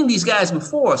seen these guys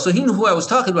before, so he knew who I was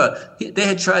talking about. They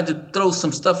had tried to throw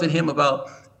some stuff at him about,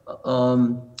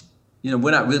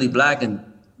 we're not really black, and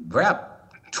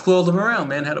Rap twirled them around,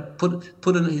 man. Had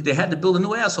to they had to build a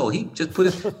new asshole. He just put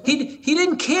it. He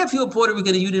didn't care if you were Puerto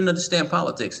Rican and you didn't understand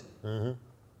politics. Mm-hmm.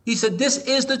 He said, this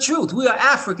is the truth. We are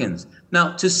Africans.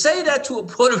 Now, to say that to a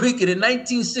Puerto Rican in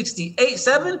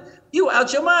 1968-7, you were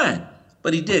out your mind.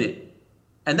 But he did it.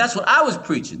 And that's what I was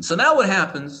preaching. So now what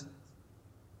happens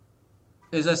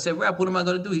is I said, Rap, what am I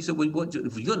going to do? He said, well,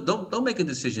 if you're gonna, don't make a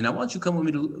decision. Now, why don't you come with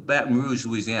me to Baton Rouge,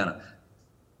 Louisiana?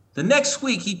 The next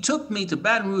week, he took me to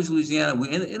Baton Rouge, Louisiana. We're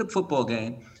in a football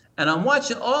game. And I'm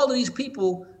watching all of these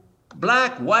people,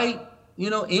 black, white,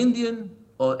 Indian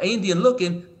or Indian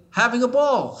looking, having a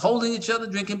ball, holding each other,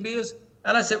 drinking beers.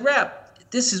 And I said, Rap,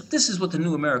 this is what the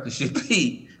new America should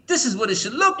be. This is what it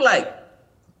should look like.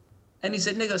 And he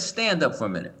said, nigga, stand up for a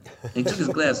minute. And he took his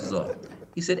glasses off.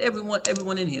 He said, everyone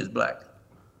in here is black.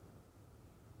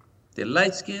 They're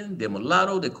light-skinned, they're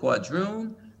mulatto, they're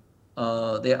quadroon,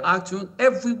 they're octoroon.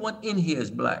 Everyone in here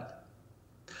is black.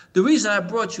 The reason I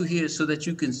brought you here is so that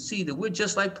you can see that we're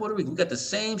just like Puerto Rico. We got the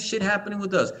same shit happening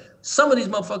with us. Some of these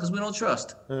motherfuckers we don't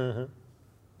trust. Mm-hmm.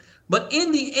 But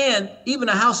in the end, even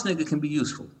a house nigga can be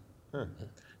useful. Mm-hmm.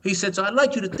 He said, so I'd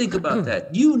like you to think about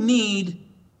that. You need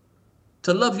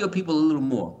to love your people a little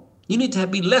more. You need to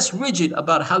be less rigid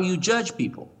about how you judge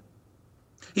people.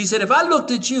 He said, if I looked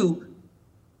at you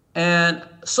and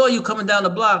saw you coming down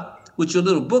the block with your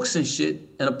little books and shit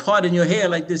and a part in your hair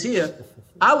like this here,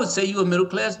 I would say you're a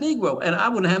middle-class Negro and I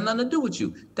wouldn't have nothing to do with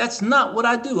you. That's not what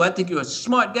I do. I think you're a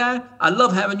smart guy. I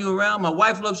love having you around. My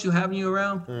wife loves you having you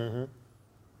around. Mm-hmm.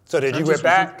 So did you went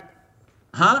back?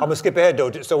 Huh? I'm gonna skip ahead though.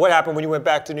 So what happened when you went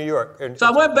back to New York? So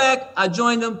I went back, I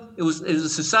joined them. It was a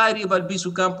society of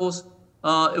Albizu Campos.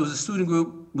 It was a student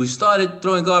group. We started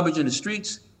throwing garbage in the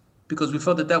streets because we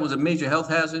felt that was a major health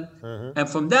hazard. Mm-hmm. And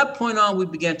from that point on, we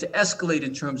began to escalate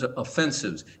in terms of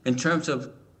offensives, in terms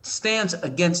of stands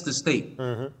against the state.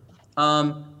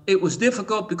 Mm-hmm. It was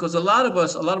difficult because a lot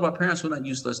of our parents were not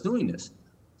used to us doing this.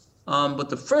 But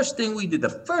the first thing we did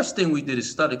is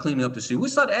started cleaning up the street. We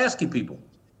started asking people,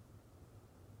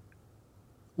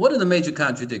 what are the major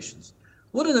contradictions?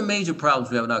 What are the major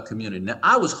problems we have in our community? Now,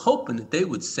 I was hoping that they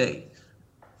would say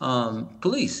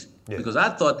police, because I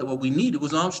thought that what we needed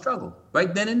was armed struggle,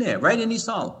 right then and there, right in East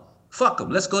Harlem. Fuck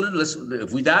them.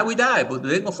 If we die, we die, but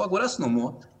they ain't gonna fuck with us no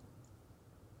more.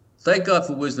 Thank God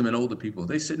for wisdom and older people.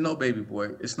 They said, no, baby boy,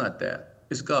 it's not that.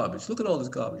 It's garbage. Look at all this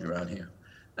garbage around here.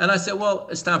 And I said, well,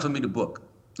 it's time for me to book.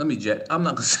 Let me jet. I'm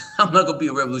not gonna be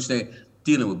a revolutionary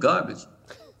dealing with garbage.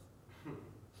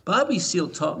 Bobby Seale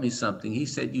taught me something. He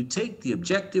said, you take the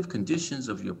objective conditions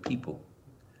of your people,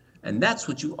 and that's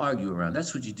what you argue around.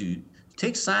 That's what you do. You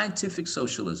take scientific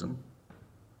socialism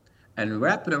and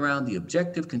wrap it around the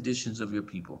objective conditions of your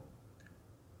people.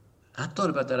 I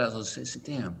thought about that. I was saying,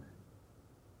 damn.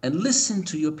 And listen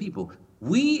to your people.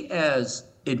 We as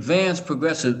advanced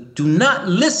progressive do not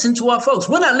listen to our folks.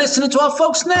 We're not listening to our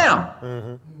folks now.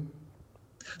 Mm-hmm.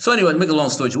 So anyway, to make a long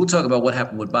story short, we'll talk about what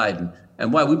happened with Biden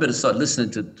and why we better start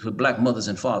listening to black mothers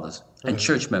and fathers and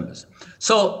church members.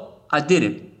 So I did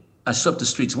it. I swept the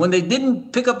streets. When they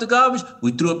didn't pick up the garbage,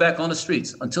 we threw it back on the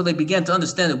streets until they began to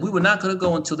understand that we were not going to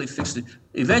go until they fixed it.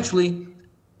 Eventually,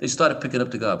 they started picking up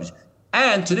the garbage.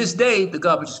 And to this day, the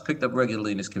garbage is picked up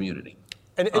regularly in this community.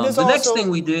 And the next thing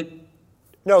we did...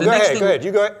 No, go ahead.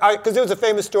 You go ahead. Because there was a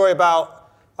famous story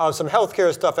about some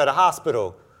healthcare stuff at a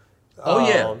hospital.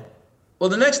 Yeah. Well,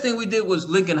 the next thing we did was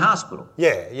Lincoln Hospital.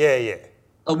 Yeah.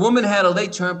 A woman had a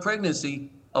late-term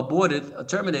pregnancy, aborted,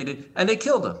 terminated, and they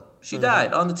killed her. She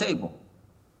died on the table.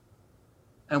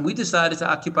 And we decided to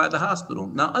occupy the hospital.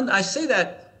 Now, I say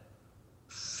that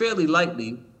fairly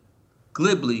lightly,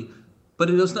 glibly, but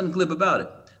there's nothing glib about it.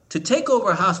 To take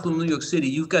over a hospital in New York City,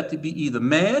 you've got to be either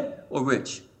mad or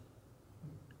rich.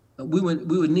 We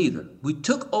were neither. We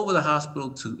took over the hospital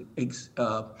to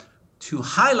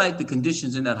highlight the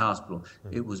conditions in that hospital.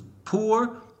 It was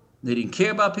poor. They didn't care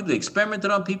about people. They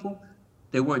experimented on people.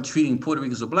 They weren't treating Puerto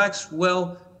Ricans or blacks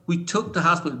well. We took the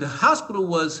hospital. The hospital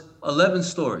was 11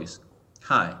 stories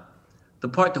high, the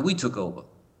part that we took over.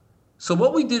 So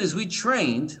what we did is we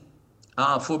trained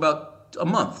for about a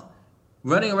month,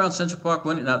 running around Central Park,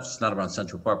 it's not around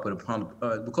Central Park, but upon,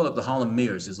 we call it the Harlem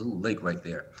Mears. There's a little lake right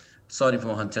there, starting from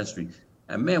 110th Street.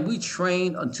 And man, we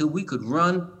trained until we could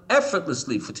run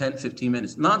effortlessly for 10, 15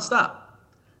 minutes, nonstop.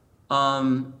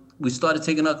 We started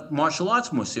taking up martial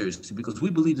arts more seriously because we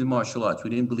believed in martial arts.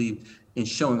 We didn't believe in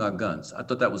showing our guns. I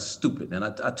thought that was stupid. And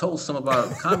I told some of our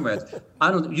comrades,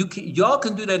 y'all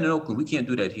can do that in Oakland. We can't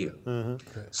do that here. Mm-hmm.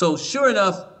 Okay. So sure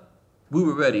enough, we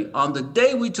were ready. On the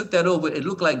day we took that over, it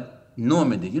looked like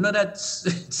Normandy. You know that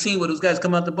scene where those guys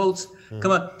come out the boats? Mm-hmm.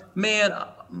 Come on, man.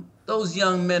 Those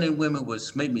young men and women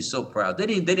made me so proud. They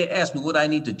didn't ask me what I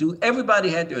need to do. Everybody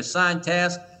had their assigned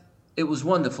task. It was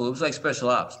wonderful. It was like special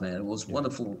ops, man. It was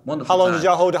wonderful, wonderful. How long did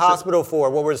y'all hold the hospital for?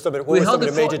 What were some of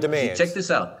the major demands? Check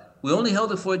this out. We only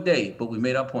held it for a day, but we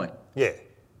made our point. Yeah.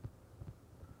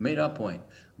 Made our point.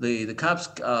 The cops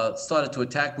started to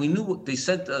attack. We knew they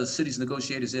sent the city's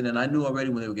negotiators in, and I knew already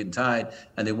when they were getting tired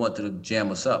and they wanted to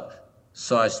jam us up.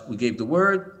 So we gave the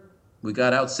word. We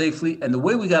got out safely, and the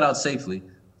way we got out safely,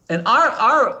 and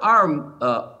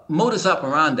our modus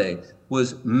operandi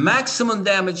was maximum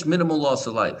damage, minimal loss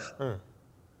of life.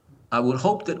 I would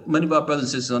hope that many of our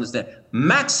brothers and sisters understand.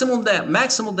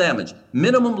 Maximal damage,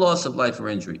 minimum loss of life or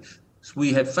injury. So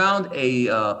we had found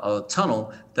a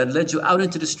tunnel that led you out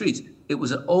into the streets. It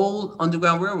was an old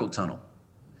Underground Railroad tunnel.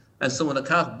 And so when the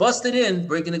cops busted in,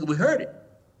 breaking in, we heard it.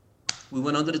 We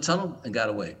went under the tunnel and got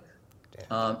away.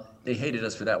 They hated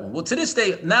us for that one. Well, to this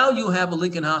day, now you have a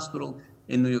Lincoln Hospital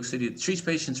in New York City that treats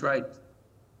patients right.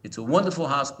 It's a wonderful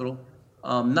hospital.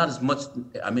 Not as much,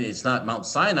 it's not Mount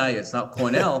Sinai, it's not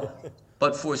Cornell,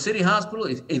 but for a city hospital,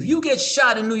 if you get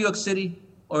shot in New York City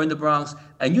or in the Bronx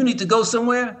and you need to go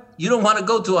somewhere, you don't want to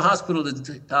go to a hospital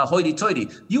that's hoity-toity.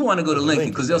 You want to go to Lincoln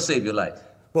because they'll save your life.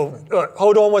 Well,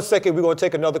 hold on one second. We're going to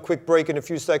take another quick break in a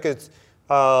few seconds.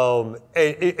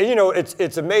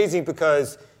 It's amazing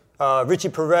because Richie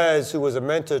Perez, who was a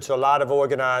mentor to a lot of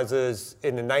organizers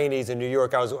in the 90s in New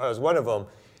York, I was one of them.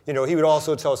 He would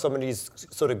also tell some of these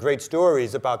sort of great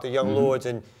stories about the Young Lords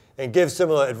and give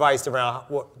similar advice around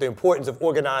the importance of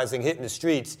organizing, hitting the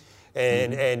streets,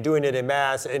 and doing it in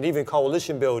mass, and even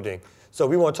coalition building. So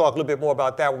we want to talk a little bit more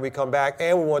about that when we come back,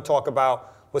 and we want to talk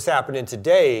about what's happening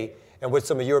today and what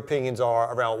some of your opinions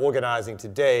are around organizing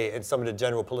today and some of the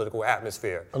general political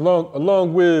atmosphere.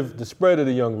 Along with the spread of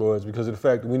the Young Lords, because of the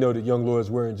fact that we know that Young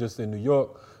Lords weren't just in New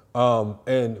York.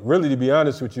 And really, to be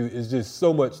honest with you, it's just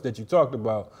so much that you talked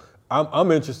about.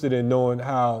 I'm interested in knowing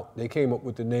how they came up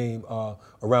with the name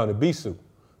around Abisu.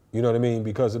 You know what I mean?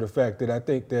 Because of the fact that I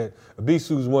think that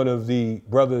Abisu is one of the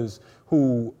brothers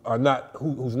who's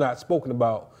not spoken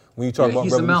about when you talk about.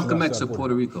 He's the Malcolm X of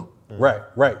Puerto Rico.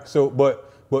 Right. So, but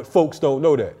folks don't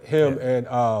know that him and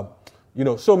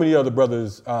so many other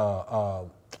brothers, Lolita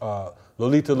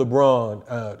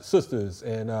LeBron, sisters,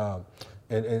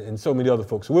 and so many other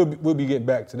folks. So we'll be getting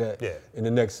back to that in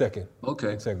the next segment.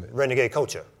 Renegade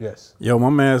Culture. Yes. Yo, my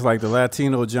man's like the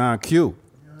Latino John Q.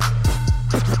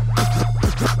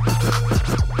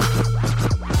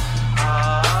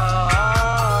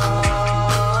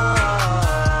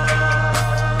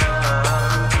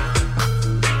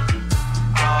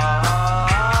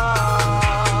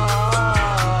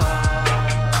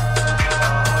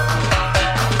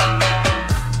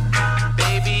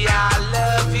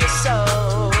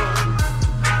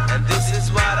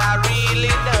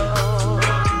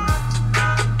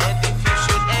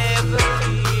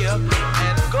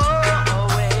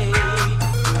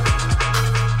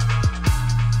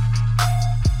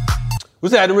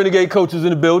 What's happening, Renegade Coaches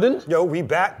in the building? Yo, we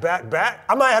back.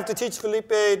 I might have to teach Felipe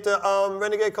the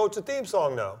Renegade Culture theme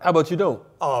song now. How about you don't?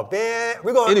 Oh, man.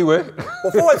 We're going Anyway.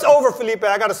 Before it's over, Felipe,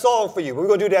 I got a song for you. We're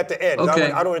going to do that at the end.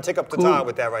 Okay. I don't want to take up the time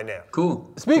with that right now.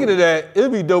 Cool. Speaking of that,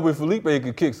 it'd be dope if Felipe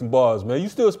could kick some bars, man. You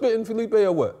still spitting, Felipe,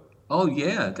 or what? Oh,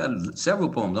 yeah. I got several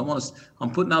poems.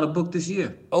 I'm putting out a book this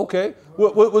year. Okay.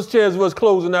 What's the chance of us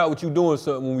closing out with you doing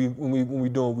something when we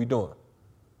doing what we doing?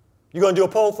 You gonna do a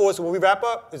poem for us when we wrap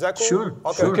up? Is that cool? Sure.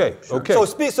 Okay.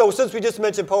 Okay. So since we just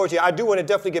mentioned poetry, I do want to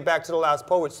definitely get back to the last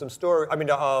poets,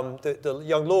 the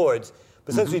Young Lords.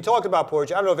 But since we talked about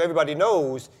poetry, I don't know if everybody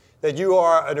knows that you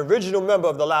are an original member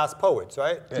of the Last Poets,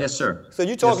 right? Yes, sir. So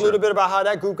you talk a little bit about how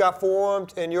that group got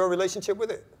formed and your relationship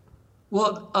with it.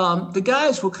 Well, the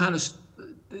guys were kind of.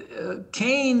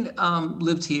 Kane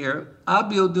lived here.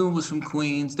 Abiodun was from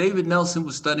Queens. David Nelson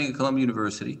was studying at Columbia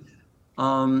University.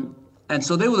 And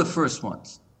so they were the first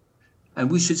ones. And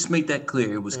we should make that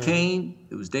clear. It was Kane,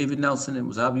 it was David Nelson, it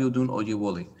was Abiodun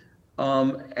Oyewole.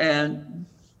 And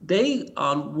they,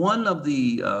 on one of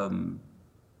the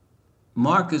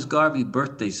Marcus Garvey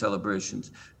birthday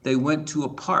celebrations, they went to a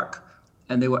park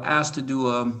and they were asked to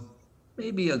do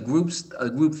maybe a group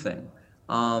thing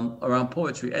around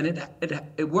poetry, and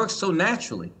it worked so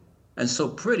naturally and so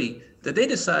pretty that they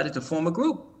decided to form a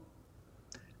group.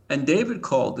 And David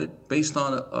called it, based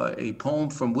on a poem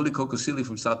from Willie Kokosili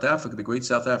from South Africa, the great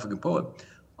South African poet,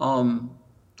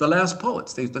 The Last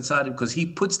Poets. They decided, because he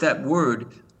puts that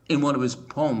word in one of his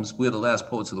poems, We're the Last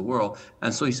Poets of the World.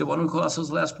 And so he said, why don't we call ourselves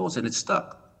the Last Poets? And it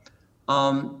stuck.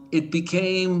 It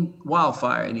became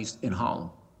wildfire in Harlem.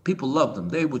 People loved him.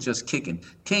 They were just kicking.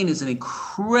 Kane is an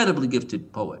incredibly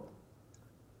gifted poet.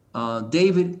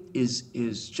 David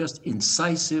is just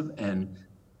incisive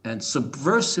and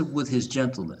subversive with his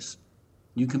gentleness.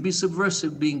 You can be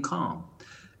subversive being calm.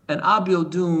 And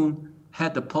Abiodun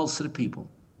had the pulse of the people.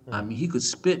 I mean, he could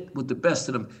spit with the best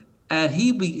of them. And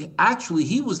he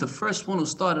was the first one who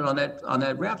started on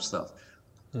that rap stuff.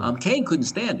 Kane couldn't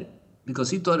stand it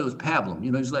because he thought it was pablum.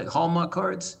 You know, he's like Hallmark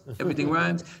cards, everything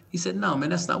rhymes. He said, no,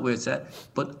 man, that's not where it's at.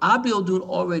 But Abiodun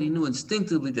already knew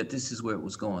instinctively that this is where it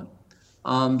was going.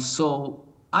 So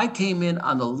I came in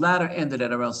on the latter end of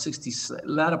that, around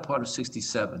latter part of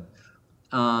 67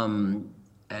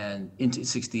 and into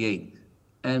 68.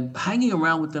 And hanging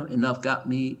around with them enough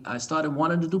I started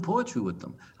wanting to do poetry with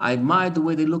them. I admired the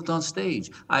way they looked on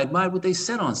stage. I admired what they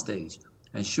said on stage.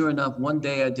 And sure enough, one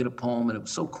day I did a poem, and it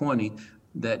was so corny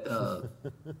that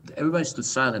everybody stood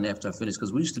silent after I finished,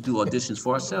 because we used to do auditions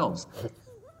for ourselves.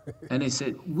 And they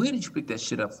said, where did you pick that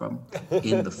shit up from?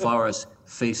 In the forest,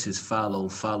 faces follow.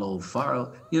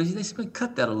 You know, they said,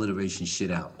 cut that alliteration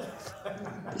shit out.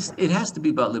 It has to be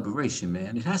about liberation,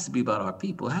 man. It has to be about our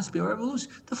people. It has to be our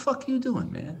revolution. The fuck are you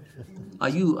doing, man? Are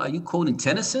you quoting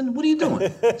Tennyson? What are you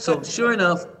doing? So sure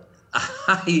enough,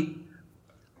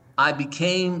 I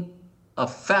became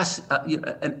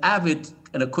an avid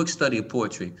and a quick study of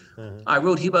poetry. I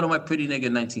wrote Hibado My Pretty Nigga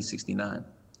in 1969.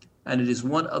 And it is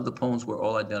one of the poems we're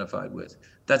all identified with.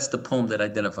 That's the poem that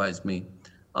identifies me.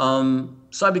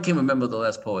 So I became a member of the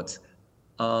Last Poets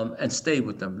and stayed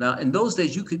with them. Now, in those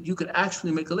days, you could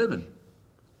actually make a living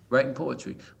writing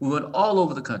poetry. We went all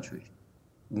over the country.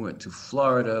 We went to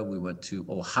Florida, we went to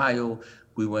Ohio,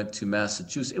 we went to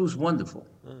Massachusetts. It was wonderful.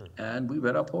 And we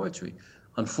read our poetry.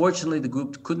 Unfortunately, the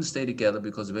group couldn't stay together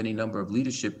because of any number of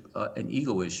leadership and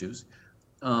ego issues.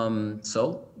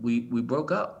 So we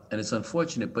broke up, and it's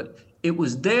unfortunate, but it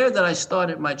was there that I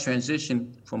started my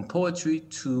transition from poetry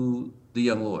to the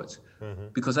Young Lords,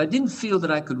 because I didn't feel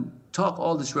that I could talk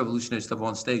all this revolutionary stuff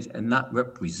on stage and not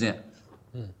represent.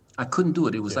 I couldn't do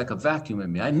it. It was like a vacuum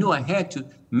in me. I knew I had to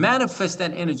manifest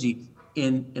that energy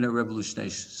in a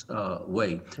revolutionary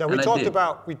way. Now we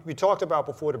talked about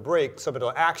before the break some of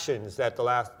the actions that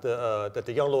that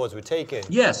the Young Lords were taking.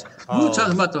 Yes, we were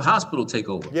talking about the hospital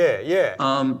takeover. Yeah.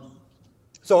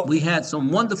 So we had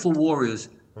some wonderful warriors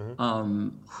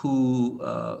who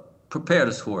prepared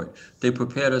us for it. They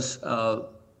prepared us.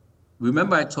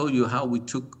 Remember, I told you how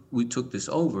we took this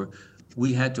over.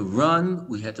 We had to run.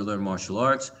 We had to learn martial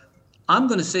arts. I'm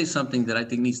going to say something that I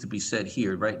think needs to be said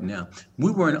here right now.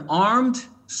 We were an armed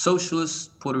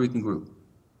socialist Puerto Rican group.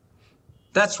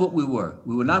 That's what we were.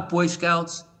 We were not Boy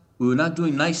Scouts. We were not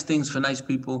doing nice things for nice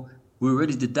people. We were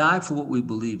ready to die for what we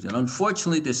believed in.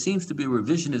 Unfortunately, there seems to be a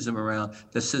revisionism around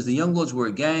that says the Young Lords were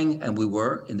a gang, and we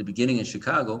were in the beginning in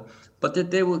Chicago, but that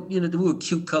they were, we were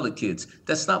cute colored kids.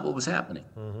 That's not what was happening.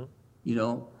 You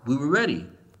know, we were ready.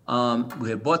 We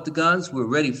had bought the guns, we were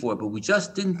ready for it, but we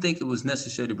just didn't think it was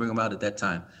necessary to bring them out at that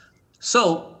time.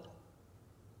 So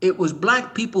it was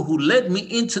black people who led me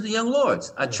into the Young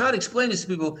Lords. I try to explain this to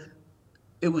people.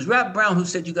 It was Rap Brown who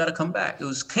said, you got to come back. It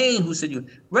was Kane who said,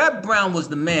 Rap Brown was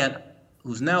the man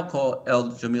who's now called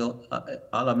El Jamil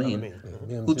Al-Amin,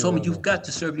 who told me, you've got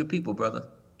to serve your people, brother.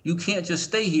 You can't just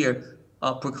stay here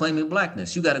proclaiming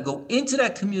blackness. You got to go into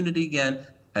that community again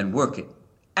and work it.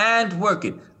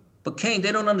 But Kane,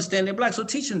 they don't understand they're black, so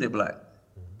teach them they're black.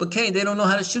 But Kane, they don't know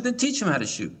how to shoot, then teach them how to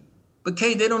shoot. But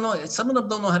Kane, they don't know, some of them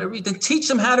don't know how to read, then teach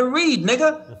them how to read,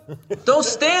 nigga. Don't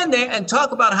stand there and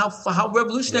talk about how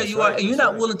revolutionary you are and you're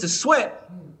not willing to sweat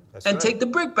and take the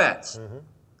brickbats.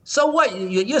 So what,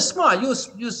 you're smart, you're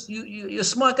a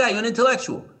smart guy, you're an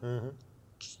intellectual.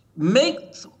 Make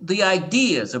the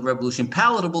ideas of revolution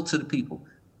palatable to the people.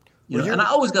 And I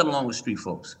always got along with street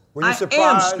folks. I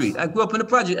am street. I grew up in the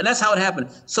project, and that's how it happened.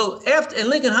 So after in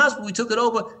Lincoln Hospital, we took it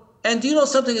over. And do you know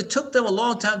something? It took them a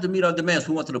long time to meet our demands.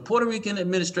 We wanted a Puerto Rican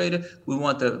administrator. We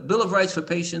wanted a Bill of Rights for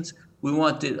patients. We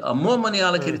wanted more money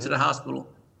allocated to the hospital.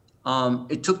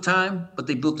 It took time, but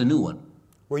they built a new one.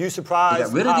 Were you surprised? They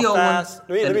got rid of the old one,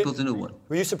 and they built a new one.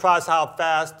 Were you surprised how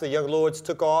fast the Young Lords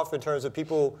took off in terms of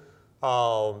people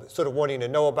sort of wanting to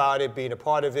know about it, being a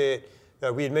part of it?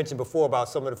 we had mentioned before about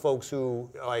some of the folks who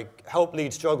like helped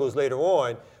lead struggles later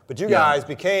on, but you guys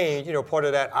became, part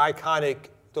of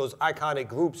those iconic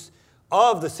groups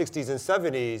of the 60s and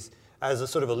 70s as a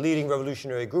sort of a leading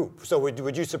revolutionary group. So were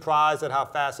you surprised at how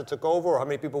fast it took over, or how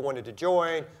many people wanted to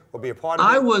join or be a part of it?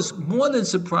 I was more than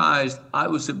surprised. I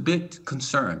was a bit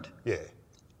concerned. Yeah.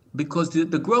 Because the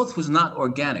growth was not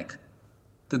organic.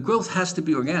 The growth has to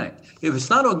be organic. If it's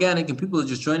not organic and people are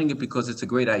just joining it because it's a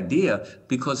great idea,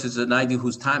 because it's an idea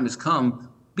whose time has come,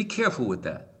 be careful with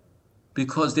that.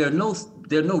 Because there are no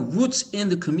roots in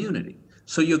the community.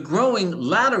 So you're growing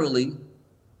laterally,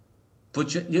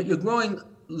 but you're growing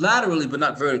laterally, but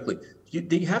not vertically.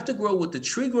 You have to grow with the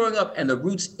tree growing up and the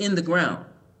roots in the ground.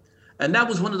 And that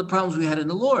was one of the problems we had in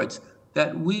the Lords,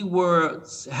 that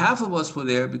half of us were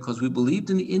there because we believed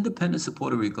in the independence of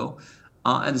Puerto Rico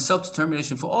and the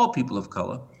self-determination for all people of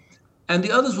color. And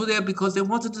the others were there because they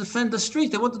wanted to defend the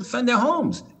streets. They wanted to defend their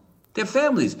homes, their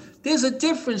families. There's a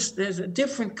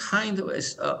different kind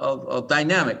of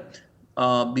dynamic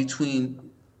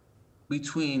between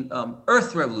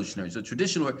earth revolutionaries, the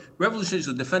traditional revolutionaries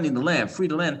who are defending the land, free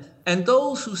the land, and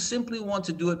those who simply want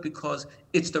to do it because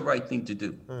it's the right thing to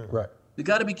do. Right. You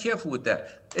got to be careful with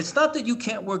that. It's not that you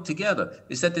can't work together.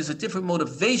 It's that there's a different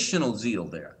motivational zeal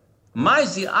there. My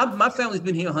zeal, my family's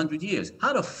been here 100 years.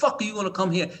 How the fuck are you going to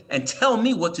come here and tell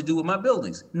me what to do with my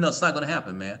buildings? No, it's not going to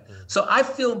happen, man. So I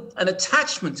feel an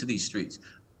attachment to these streets.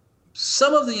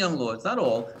 Some of the young lords, not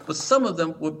all, but some of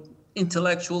them were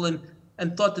intellectual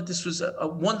and thought that this was a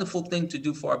wonderful thing to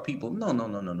do for our people.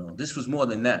 No. This was more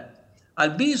than that.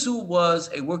 Albizu was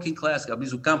a working class guy.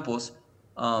 Albizu Campos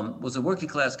was a working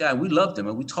class guy. We loved him,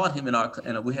 and we taught him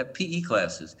and we had PE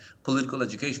classes, political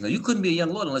education. Now, you couldn't be a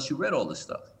young lord unless you read all this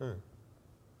stuff.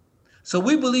 So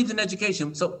we believed in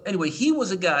education. So anyway, he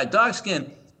was a guy,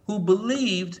 dark-skinned, who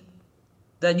believed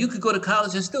that you could go to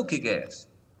college and still kick ass.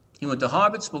 He went to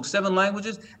Harvard, spoke 7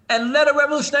 languages, and led a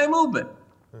revolutionary movement.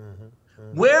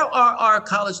 Where are our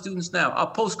college students now? Our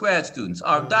post-grad students,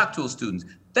 our doctoral students?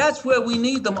 That's where we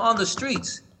need them, on the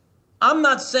streets. I'm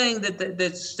not saying that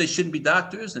they shouldn't be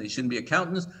doctors and they shouldn't be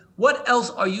accountants. What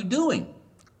else are you doing?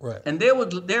 Right. And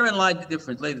therein lay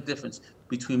the difference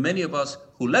between many of us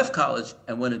who left college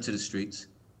and went into the streets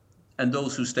and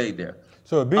those who stayed there.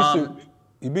 So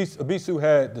Albizu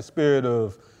had the spirit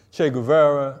of Che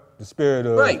Guevara, the spirit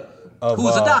of... Right. Who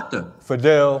was a doctor.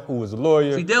 Fidel, who was a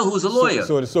lawyer.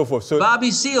 So on and so forth. So,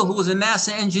 Bobby Seale, who was a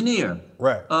NASA engineer.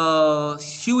 Right.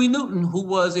 Huey Newton, who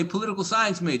was a political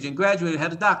science major and graduated,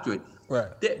 had a doctorate. Right.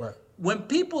 When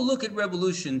people look at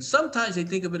revolution, sometimes they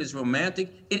think of it as romantic.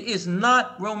 It is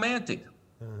not romantic.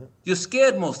 You're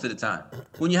scared most of the time.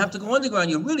 When you have to go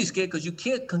underground, you're really scared because you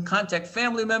can't contact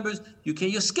family members.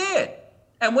 You're scared.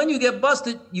 And when you get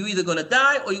busted, you're either going to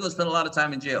die or you're going to spend a lot of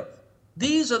time in jail.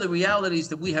 These are the realities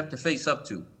that we have to face up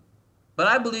to. But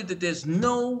I believe that there's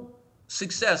no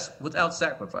success without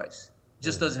sacrifice. It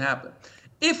just doesn't happen.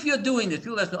 If you're doing this,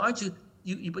 people ask me, aren't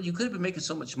you, but you could have been making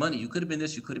so much money. You could have been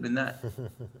this, you could have been that.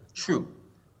 True.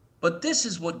 But this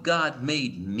is what God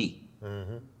made me.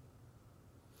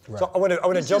 Right. So I want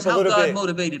to jump a little bit. This is how God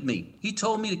motivated me. He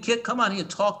told me, kid, come out here and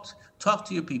talk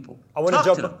to your people. I want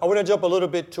to jump a little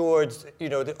bit towards,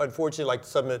 unfortunately, like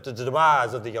some of the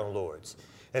demise of the young lords.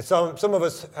 And some of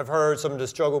us have heard some of the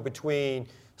struggle between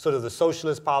sort of the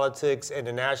socialist politics and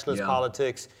the nationalist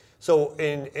politics. So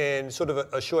in sort of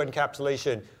a short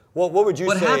encapsulation, what would you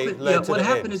say led to What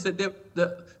happened is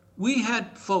that we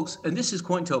had folks, and this is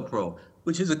COINTELPRO,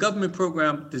 which is a government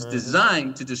program that's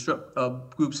designed to disrupt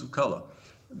groups of color.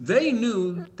 They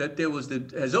knew that there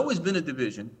has always been a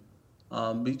division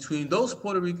between those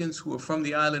Puerto Ricans who were from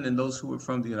the island and those who were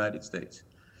from the United States.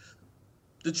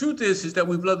 The truth is that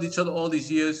we've loved each other all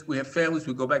these years. We have families.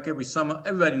 We go back every summer.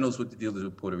 Everybody knows what the deal is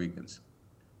with Puerto Ricans.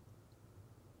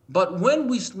 But when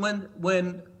we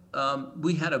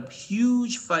had a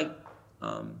huge fight,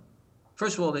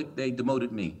 first of all, they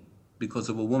demoted me because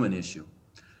of a woman issue.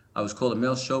 I was called a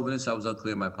male chauvinist. I was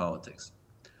unclear in my politics.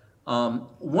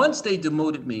 Once they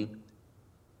demoted me,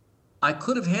 I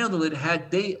could have handled it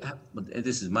had they.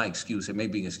 This is my excuse. It may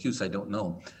be an excuse. I don't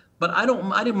know. But I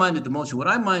didn't mind the demotion. What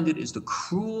I minded is the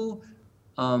cruel,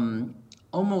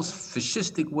 almost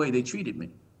fascistic way they treated me.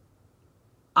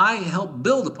 I helped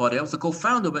build the party. I was the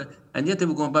co-founder of it, and yet they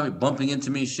were going by me, bumping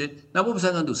into me and shit. Now, what was I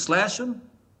going to do, slash them?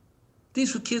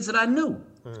 These were kids that I knew.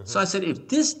 So I said, if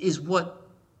this is what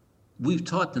we've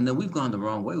taught them, then we've gone the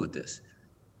wrong way with this.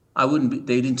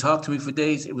 They didn't talk to me for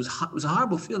days. It was a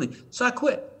horrible feeling. So I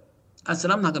quit. I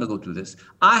said, I'm not going to go through this.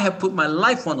 I have put my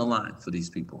life on the line for these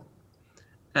people.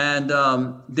 And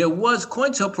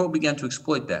COINTELPRO began to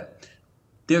exploit that.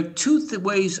 There are two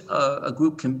ways a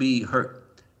group can be hurt.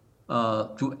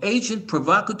 Through agent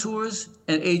provocateurs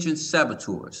and agent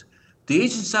saboteurs. The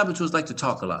agent saboteurs like to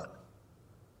talk a lot.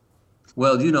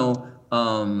 Well, you know,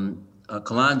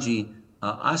 Kalonji,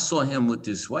 I saw him with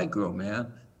this white girl,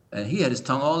 man, and he had his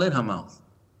tongue all in her mouth.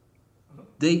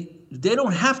 They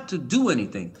don't have to do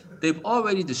anything. They've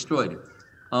already destroyed it.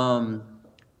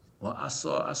 Well, I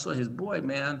saw his boy,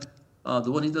 man,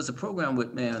 the one he does a program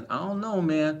with, man. I don't know,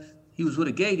 man. He was with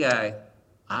a gay guy.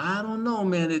 I don't know,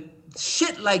 man.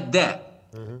 Shit like that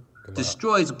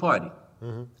destroys a party.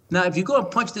 Now, if you go and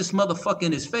punch this motherfucker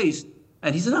in his face,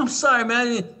 and he said, "I'm sorry,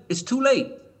 man, it's too late.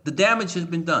 The damage has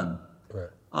been done." Right.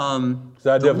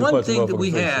 The one thing that we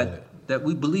had, that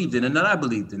we believed in, and that I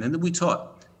believed in, and that we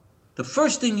taught, the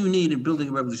first thing you need in building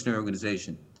a revolutionary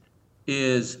organization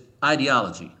is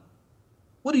ideology.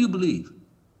 What do you believe?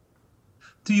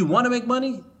 Do you want to make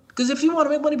money? Because if you want to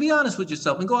make money, be honest with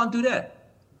yourself and go out and do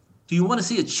that. Do you want to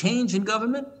see a change in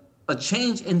government? A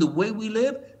change in the way we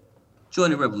live?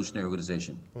 Join a revolutionary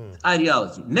organization.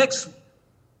 Ideology. Next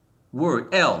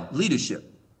word, L, leadership.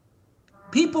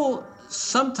 People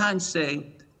sometimes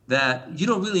say that you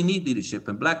don't really need leadership,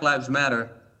 and Black Lives Matter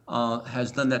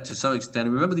has done that to some extent.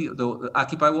 Remember the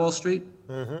Occupy Wall Street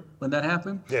when that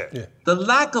happened? Yeah. The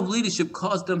lack of leadership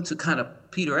caused them to kind of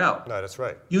peter out. No, that's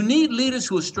right. You need leaders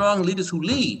who are strong, leaders who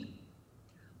lead,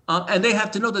 and they have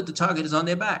to know that the target is on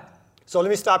their back. So let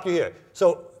me stop you here.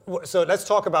 So let's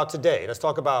talk about today. Let's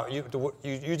talk about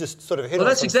you just sort of hit on some stuff. Well,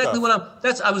 that's exactly what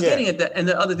I was getting at that. And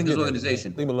the other thing is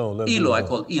organization. Leave him alone. ELO, I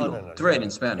call it ELO, thread in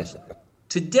Spanish.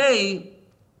 Today,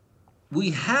 we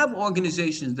have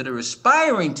organizations that are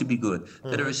aspiring to be good,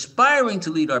 that are aspiring to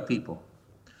lead our people.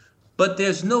 But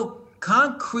there's no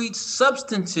concrete,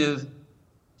 substantive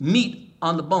meat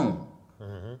on the bone.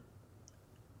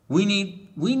 We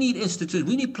need institutions.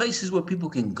 We need places where people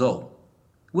can go.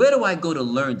 Where do I go to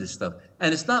learn this stuff?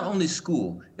 And it's not only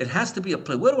school. It has to be a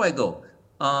place. Where do I go?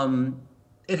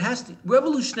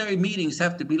 Revolutionary meetings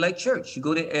have to be like church. You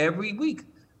go there every week.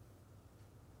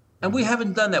 And we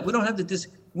haven't done that. We don't have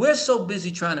we're so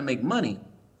busy trying to make money.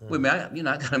 Wait a minute,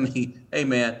 I gotta meet, hey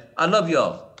man, I love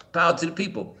y'all. Power to the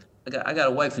people. I got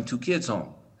a wife and 2 kids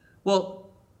home. Well,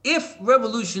 if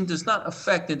revolution does not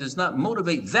affect and does not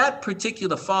motivate that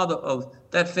particular father of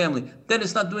that family, then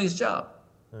it's not doing its job.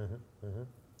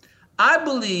 I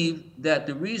believe that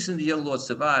the reason the Young Lords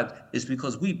survived is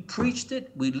because we preached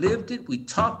it, we lived it, we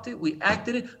talked it, we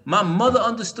acted it. My mother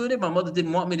understood it. My mother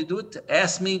didn't want me to do it, to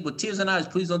ask me with tears in her eyes,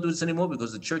 please don't do this anymore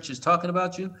because the church is talking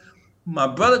about you. My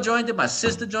brother joined it, my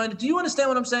sister joined it. Do you understand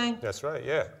what I'm saying? That's right,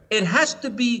 yeah. It has to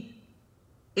be,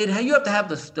 you have to have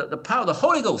the power of the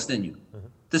Holy Ghost in you.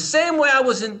 The same way I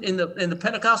was in the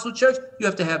Pentecostal church, you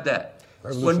have to have that.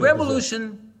 When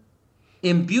revolution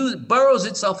burrows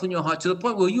itself in your heart to the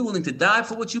point where you're willing to die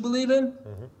for what you believe in.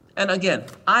 And again,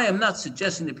 I am not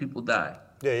suggesting that people die.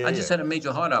 I just had a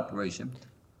major heart operation,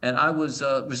 and I was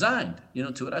resigned,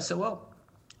 to it. I said, well,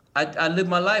 I lived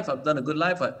my life. I've done a good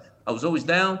life. I was always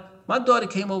down. My daughter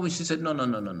came over and she said, no.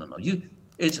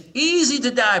 It's easy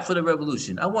to die for the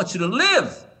revolution. I want you to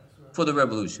live for the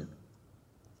revolution.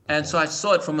 And so I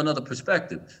saw it from another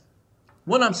perspective.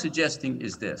 What I'm suggesting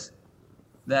is this,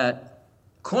 that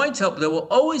there will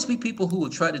always be people who will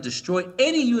try to destroy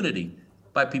any unity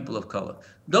by people of color.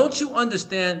 Don't you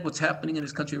understand what's happening in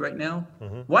this country right now?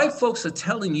 White folks are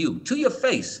telling you to your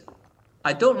face,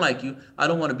 I don't like you, I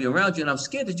don't want to be around you, and I'm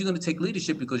scared that you're going to take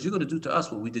leadership because you're going to do to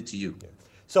us what we did to you.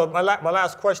 So my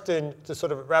last question to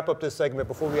sort of wrap up this segment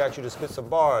before we ask you to spit some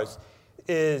bars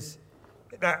is,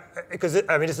 because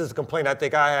this is a complaint I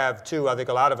think I have too, I think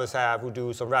a lot of us have who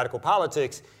do some radical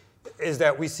politics, is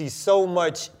that we see so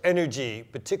much energy,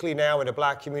 particularly now in the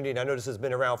Black community, and I know this has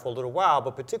been around for a little while,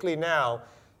 but particularly now,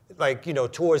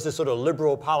 towards this sort of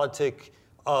liberal politic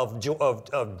of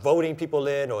voting people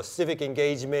in or civic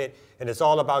engagement, and it's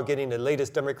all about getting the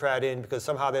latest Democrat in because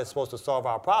somehow they're supposed to solve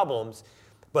our problems.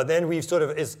 But then we've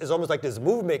it's almost like this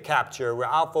movement capture where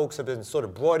our folks have been sort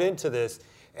of brought into this,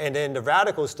 and then the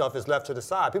radical stuff is left to the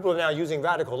side. People are now using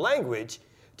radical language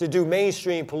to do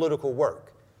mainstream political work.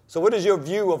 So what is your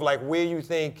view of where you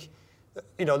think,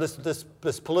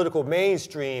 this political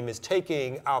mainstream is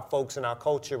taking our folks and our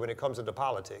culture when it comes into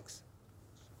politics?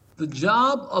 The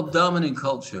job of dominant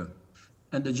culture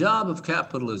and the job of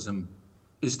capitalism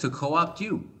is to co-opt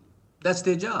you. That's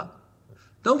their job.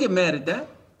 Don't get mad at that.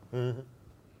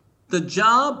 The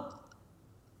job,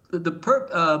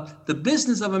 the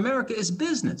business of America is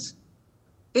business.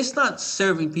 It's not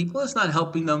serving people. It's not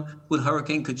helping them with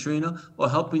Hurricane Katrina or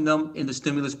helping them in the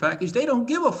stimulus package. They don't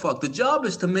give a fuck. The job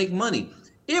is to make money.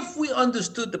 If we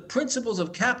understood the principles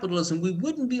of capitalism, we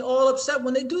wouldn't be all upset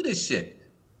when they do this shit.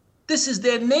 This is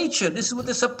their nature. This is what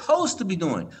they're supposed to be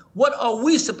doing. What are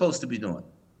we supposed to be doing?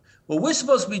 What we're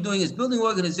supposed to be doing is building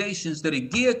organizations that are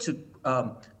geared to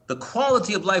the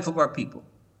quality of life of our people,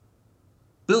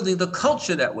 building the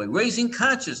culture that way, raising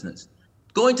consciousness,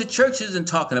 going to churches and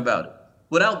talking about it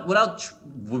without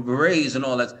berets and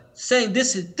all that, saying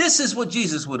this is what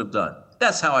Jesus would have done.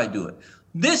 That's how I do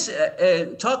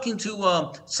it. Talking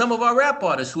to some of our rap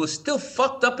artists who are still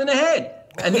fucked up in the head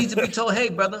and need to be told, hey,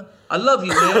 brother, I love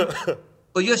you, man,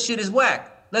 but your shit is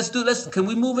whack. Can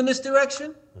we move in this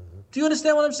direction? Do you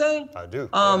understand what I'm saying? I do.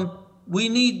 We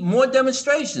need more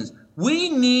demonstrations. We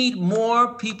need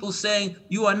more people saying,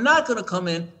 you are not going to come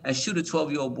in and shoot a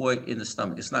 12-year-old boy in the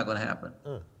stomach. It's not going to happen.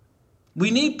 We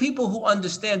need people who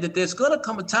understand that there's going to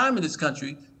come a time in this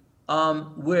country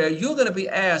where you're going to be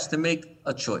asked to make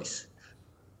a choice.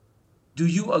 Do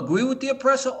you agree with the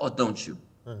oppressor or don't you?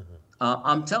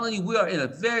 I'm telling you, we are in a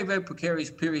very, very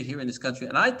precarious period here in this country,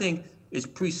 and I think it's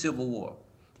pre-Civil War.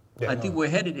 I think we're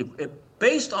headed,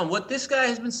 based on what this guy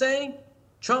has been saying,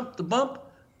 Trump, the bump,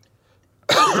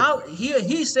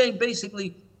 he's saying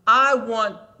basically, I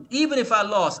want, even if I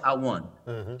lost, I won.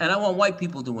 And I want white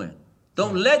people to win.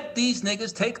 Don't let these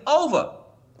niggas take over.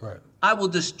 Right. I will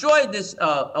destroy this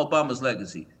Obama's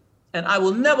legacy. And I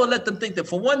will never let them think that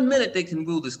for 1 minute they can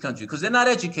rule this country, because they're not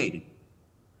educated.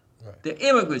 Right. They're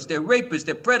immigrants, they're rapists,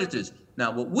 they're predators.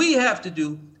 Now, what we have to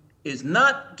do is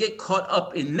not get caught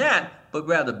up in that, but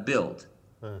rather build.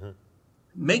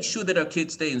 Make sure that our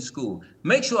kids stay in school.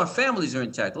 Make sure our families are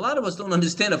intact. A lot of us don't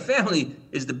understand a family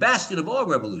is the bastion of all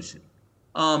revolution.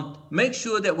 Make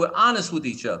sure that we're honest with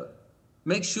each other.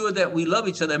 Make sure that we love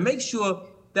each other. And make sure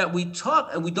that we talk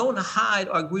and we don't hide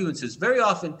our grievances. Very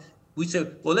often we say,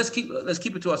 well, let's keep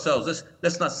it to ourselves.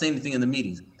 Let's not say anything in the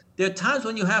meetings. There are times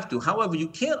when you have to. However, you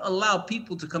can't allow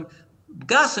people to come.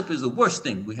 Gossip is the worst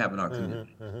thing we have in our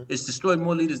community. It's destroyed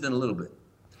more leaders than a little bit.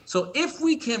 So if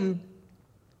we can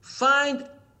find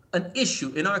an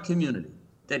issue in our community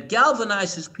that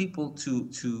galvanizes people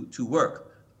to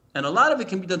work, and a lot of it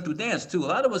can be done through dance too. A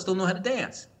lot of us don't know how to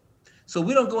dance. So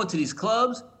we don't go into these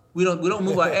clubs, we don't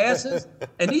move our asses,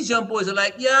 and these young boys are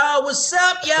like, yo, what's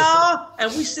up, y'all?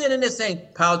 And we sitting there saying,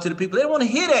 power to the people. They don't want to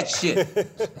hear that shit.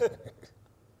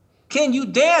 Can you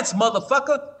dance,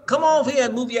 motherfucker? Come over here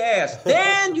and move your ass.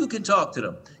 Then you can talk to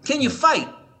them. Can you fight?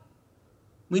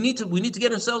 We need to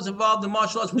get ourselves involved in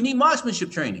martial arts. We need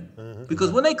marksmanship training.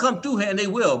 Because when they come through here, and they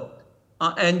will,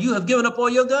 and you have given up all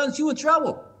your guns, you're in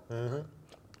trouble.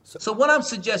 So what I'm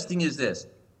suggesting is this.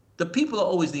 The people are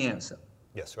always the answer.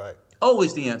 Yes, right.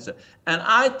 Always the answer. And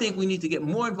I think we need to get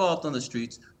more involved on the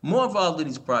streets, more involved in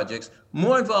these projects,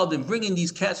 more involved in bringing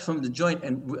these cats from the joint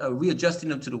and readjusting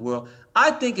them to the world.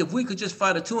 I think if we could just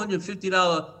find a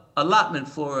 $250 allotment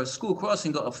for school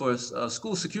crossing, for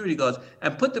school security guards,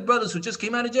 and put the brothers who just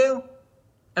came out of jail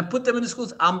and put them in the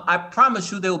schools, I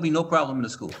promise you there will be no problem in the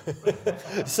school.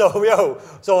 So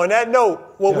on that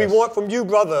note, what we want from you,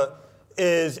 brother,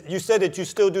 is you said that you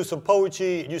still do some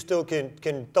poetry, you still can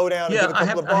throw down and give a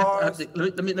couple of bars.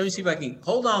 Let me see if I can.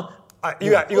 Hold on.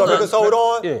 You gonna make us hold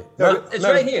on? Yeah. It's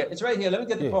right here. It's right here. Let me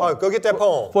get the poem. All right, go get that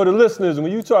poem. For the listeners,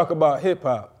 when you talk about hip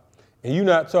hop, and you're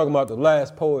not talking about the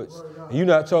last poets, and you're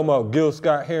not talking about Gil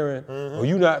Scott-Heron, or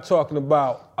you're not talking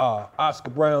about Oscar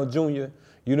Brown Jr.,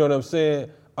 you know what I'm saying?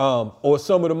 Or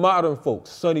some of the modern folks,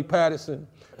 Sonny Patterson,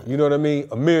 you know what I mean?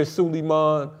 Amir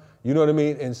Suleiman, you know what I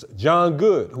mean? And John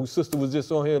Good, whose sister was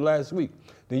just on here last week.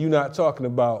 Then you're not talking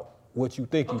about what you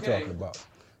think you're talking about.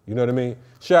 You know what I mean?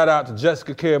 Shout out to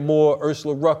Jessica Care Moore,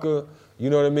 Ursula Rucker, you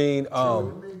know what I mean?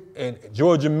 And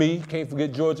Georgia Me, can't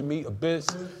forget Georgia Me, Abyss,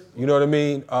 you know what I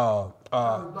mean?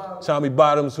 Tommy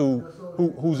Bottoms,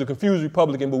 who's a confused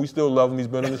Republican, but we still love him, he's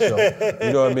been on the show,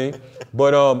 you know what I mean?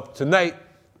 But tonight,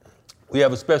 we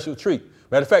have a special treat.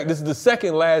 Matter of fact, this is the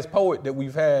second last poet that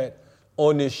we've had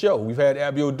on this show. We've had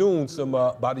Abby O'Doon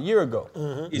about a year ago.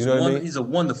 You know what I mean? He's a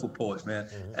wonderful poet, man,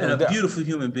 and a beautiful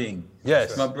human being.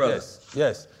 Yes, my brother.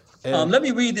 Yes. Let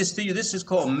me read this to you. This is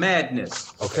called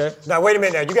Madness. Okay. Now wait a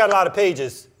minute. Now you got a lot of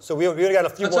pages, so we only got a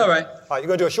few. That's more. all right. All right, you're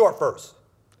gonna do a short first.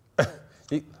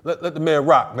 Let the man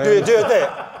rock, man. Do your thing.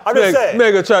 I'm just saying.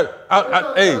 Mega try.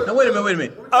 Hey. Now wait a minute.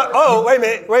 Wait a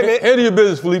minute. Handle your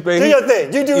business, Felipe. Do your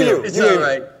thing. You do you. It's all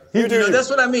right. You do. That's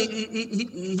what I mean.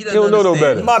 He doesn't don't know no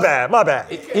better. My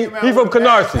bad. He from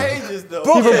Canarsie.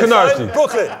 Brooklyn, He from Canarsie.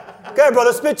 Brooklyn. Go ahead,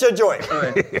 brother. Spit your joint. All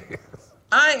right.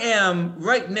 I am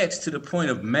right next to the point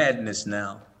of madness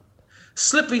now,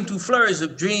 slipping through flurries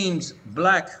of dreams,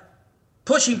 black,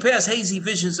 pushing past hazy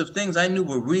visions of things I knew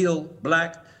were real,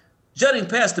 black, jutting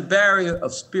past the barrier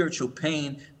of spiritual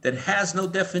pain that has no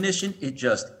definition, it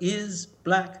just is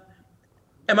black?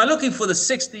 Am I looking for the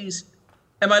 60s?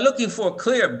 Am I looking for a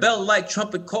clear bell-like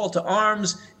trumpet call to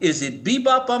arms? Is it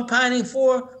bebop I'm pining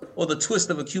for? Or the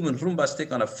twist of a Cuban rumba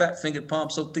stick on a fat-fingered palm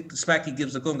so thick the smacky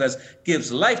gives the congas,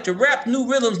 gives life to rap, new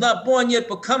rhythms not born yet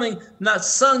but coming, not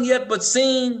sung yet but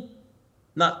seen,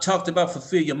 not talked about for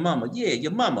fear your mama. Yeah,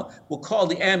 your mama will call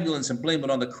the ambulance and blame it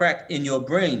on the crack in your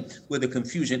brain where the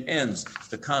confusion ends,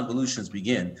 the convolutions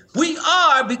begin. We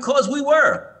are because we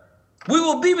were. We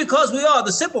will be because we are.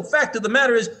 The simple fact of the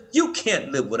matter is you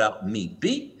can't live without me,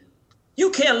 B. You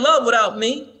can't love without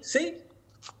me, see?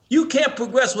 You can't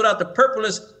progress without the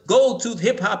purposeless, gold-toothed,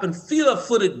 hip-hop and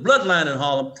feeler-footed bloodline in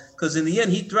Harlem, because in the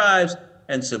end he thrives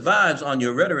and survives on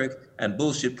your rhetoric and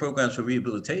bullshit programs for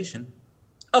rehabilitation.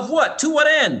 Of what? To what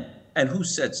end? And who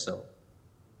said so?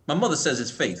 My mother says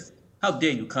it's faith. How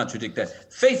dare you contradict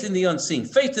that? Faith in the unseen,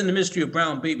 faith in the mystery of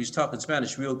brown babies talking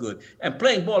Spanish real good and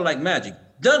playing ball like magic,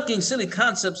 dunking silly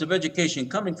concepts of education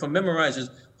coming from memorizers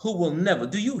who will never,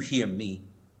 do you hear me?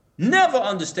 Never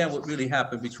understand what really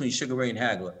happened between Sugar Ray and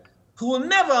Hagler, who will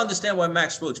never understand why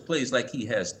Max Roach plays like he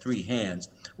has 3 hands,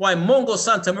 why Mongo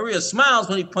Santa Maria smiles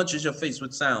when he punches your face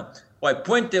with sound, why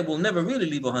Puente will never really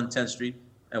leave 110th Street,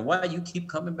 and why you keep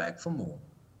coming back for more.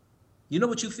 You know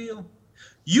what you feel?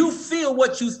 You feel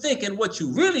what you think, and what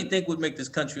you really think would make this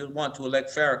country want to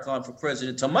elect Farrakhan for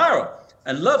president tomorrow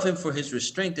and love him for his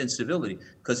restraint and civility.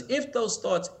 Because if those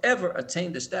thoughts ever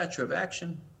attain the stature of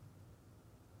action,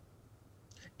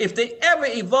 if they ever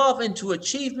evolve into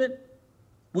achievement,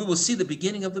 we will see the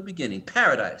beginning of the beginning,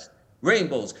 paradise,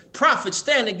 rainbows, prophets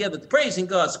standing together, praising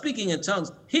God, speaking in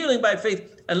tongues, healing by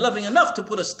faith, and loving enough to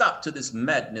put a stop to this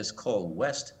madness called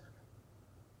West.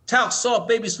 Talk soft,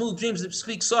 baby, smooth dreams that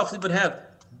speak softly but have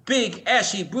big,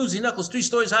 ashy, bruising knuckles 3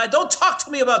 stories high. Don't talk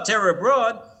to me about terror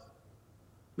abroad.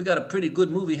 We got a pretty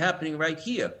good movie happening right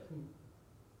here.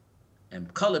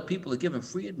 And colored people are given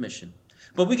free admission.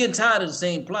 But we get tired of the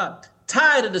same plot,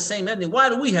 tired of the same ending. Why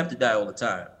do we have to die all the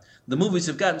time? The movies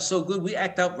have gotten so good, we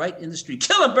act out right in the street.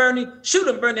 Kill him, Bernie. Shoot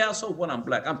him, Bernie. So what? I'm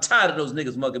black. I'm tired of those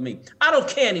niggas mugging me. I don't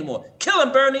care anymore. Kill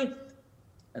him, Bernie.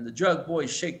 And the drug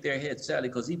boys shake their heads sadly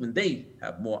because even they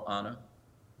have more honor.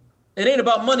 It ain't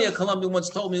about money, a Colombian once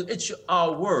told me. It's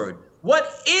our word.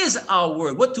 What is our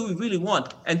word? What do we really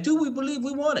want? And do we believe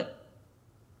we want it?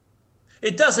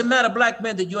 It doesn't matter, black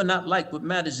men, that you're not liked. What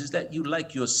matters is that you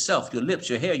like yourself, your lips,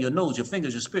 your hair, your nose, your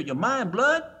fingers, your spirit, your mind,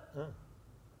 blood.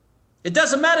 It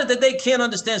doesn't matter that they can't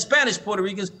understand Spanish Puerto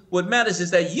Ricans. What matters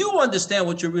is that you understand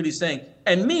what you're really saying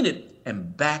and mean it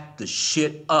and back the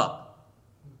shit up.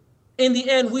 In the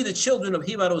end, we the children of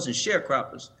jibaros and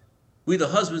sharecroppers, we the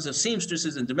husbands of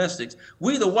seamstresses and domestics,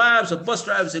 we the wives of bus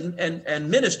drivers and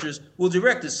ministers will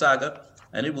direct this saga,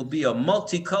 and it will be a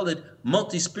multicolored,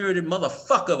 multi-spirited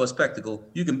motherfucker of a spectacle.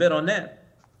 You can bet on that.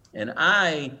 And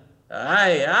I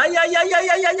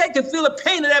can feel the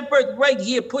pain of that birth right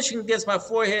here pushing against my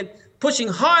forehead, pushing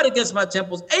hard against my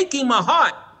temples, aching my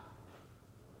heart.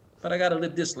 But I gotta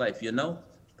live this life, you know?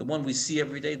 The one we see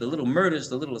every day, the little murders,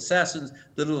 the little assassins,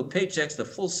 the little paychecks, the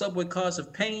full subway cars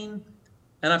of pain.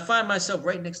 And I find myself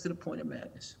right next to the point of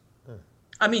madness.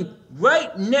 I mean,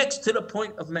 right next to the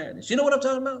point of madness. You know what I'm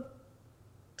talking about?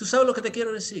 Tú sabes lo que te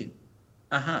quiero decir.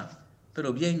 Ajá,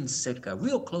 pero bien cerca,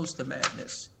 real close to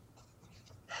madness.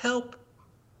 Help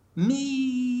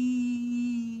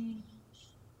me.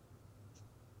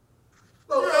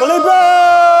 Felipe!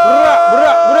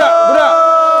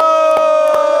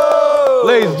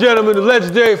 Ladies and gentlemen, the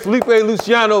legendary Felipe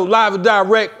Luciano, live and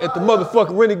direct at the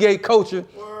motherfucking Renegade Culture.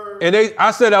 And I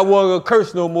said I wasn't gonna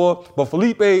curse no more, but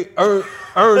Felipe earned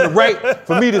the right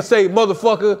for me to say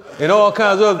motherfucker and all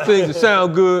kinds of other things that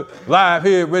sound good live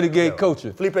here at Renegade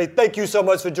Culture. Felipe, thank you so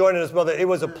much for joining us, brother. It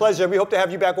was a pleasure. We hope to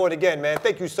have you back on again, man.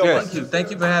 Thank you so much. Thank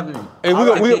you for having me. And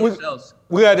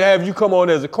we had to have you come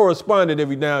on as a correspondent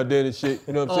every now and then and shit.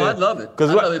 You know what I'm saying? I love it. I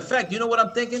love it. In fact, you know what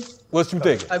I'm thinking? What you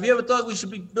thinking? Have you ever thought we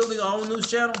should be building our own news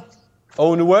channel?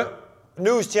 Own the what?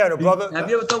 News channel, brother. Have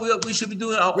you ever thought we should be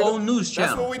doing our own news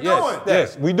channel? That's what we're doing.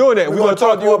 Yes, we're doing that. We're going to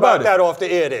talk to you about that off the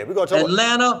air there. We're going to talk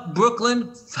Atlanta,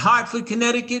 Brooklyn, Hartford,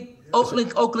 Connecticut,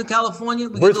 Oakland, California.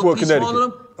 We Bridgeport,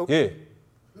 Connecticut. Yeah.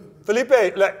 Felipe,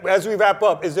 as we wrap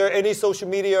up, is there any social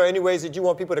media or any ways that you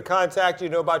want people to contact you,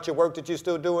 know about your work that you're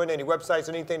still doing? Any websites,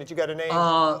 anything that you got to name?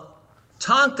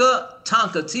 Tonka,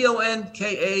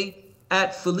 Tonka,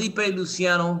 at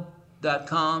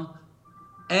FelipeLuciano.com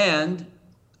and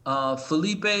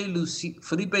Felipe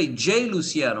J.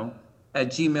 Luciano at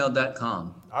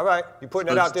gmail.com. All right. You're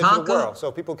putting that out there to the world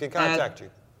so people can contact you.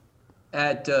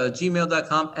 At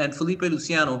gmail.com and Felipe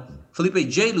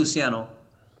J. Luciano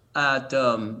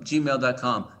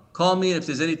gmail.com. Call me, and if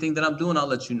there's anything that I'm doing, I'll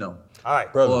let you know. All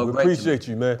right. Brother, Or we write to appreciate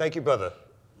you, man. Thank you, brother.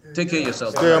 Take care of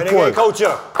yourself. Stay on Renegade point.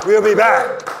 Culture. We'll be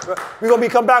back. We're going to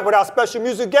come back with our special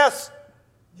music guest.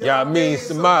 Yameen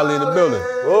Somali in the building.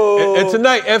 Whoa. And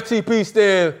tonight, FTP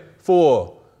stand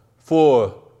for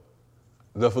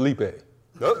the Felipe.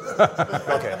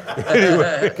 Okay.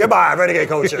 Anyway. Goodbye, Renegade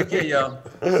Culture. Take care, y'all.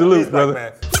 Salute, brother.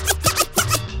 Man.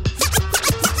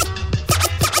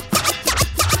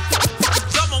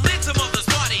 The momentum of this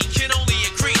party can only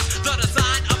increase. The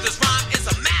design of this rhyme is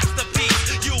a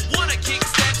masterpiece. You wanna kick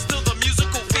steps to the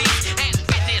musical beat and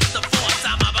witness the force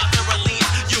I'm about to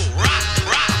release. You rock.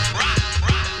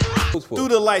 Through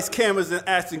the lights, cameras, and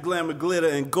action, glamour, glitter,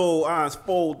 and gold, irons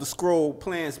fold the scroll,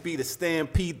 plans be to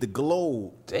stampede the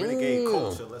globe. Renegade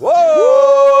Culture. Let's Whoa!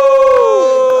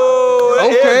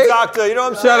 Okay. Yeah, doctor, you know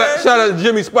what I'm saying? Shout out to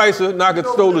Jimmy Spicer, knocking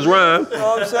stole his rhyme. You know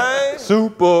what I'm saying?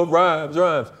 Super rhymes.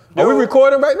 Are we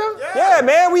recording right now? Yeah,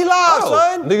 man, we live,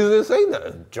 son. Niggas didn't say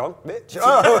nothing. Drunk bitch.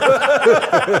 Oh.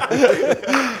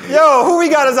 Yo, who we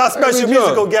got as our special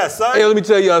musical guest, son? Hey, let me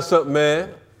tell y'all something,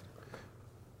 man.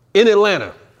 In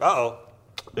Atlanta, Uh-oh.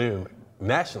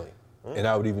 nationally, and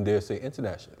I would even dare say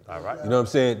internationally. All right. You know what I'm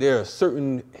saying? There are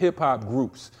certain hip hop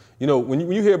groups. You know, when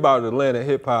you hear about Atlanta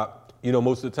hip hop, you know,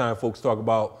 most of the time folks talk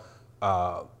about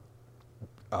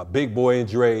Big Boy and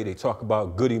Dre. They talk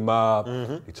about Goody Mob.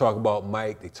 They talk about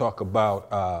Mike. They talk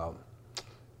about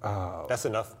That's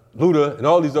enough. Luda and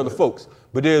all these other folks.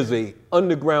 But there's a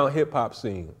underground hip hop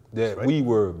scene that we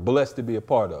were blessed to be a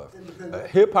part of. A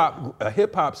hip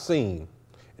hop scene,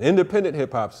 an independent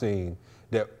hip hop scene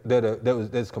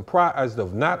that's comprised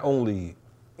of not only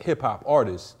hip hop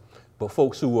artists, but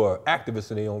folks who are activists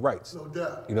in their own rights. No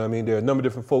doubt. You know what I mean? There are a number of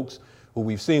different folks who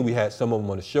we've seen. We had some of them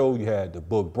on the show. You had the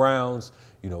Boog Browns,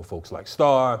 you know, folks like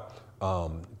Star,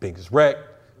 Biggest Wreck,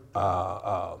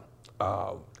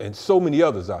 and so many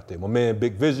others out there. My man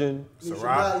Big Vision.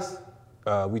 Nice.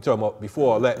 We talking about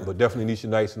before all that, but definitely Nisha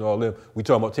Nice and all them. We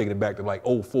talking about taking it back to like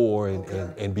 04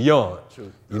 and beyond.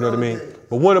 True. You know what I mean?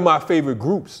 But one of my favorite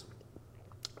groups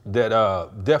that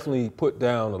definitely put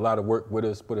down a lot of work with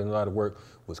us, put in a lot of work,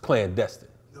 was Clandestine.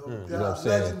 No You know doubt. what I'm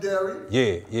saying? Legendary.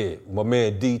 Yeah. My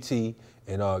man DT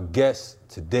and our guest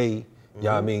today,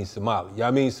 Yameen Somali.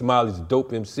 Yameen Somali's a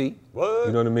dope MC. What?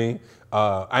 You know what I mean?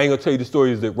 I ain't gonna tell you the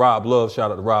stories that Rob Love,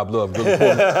 shout out to Rob Love, really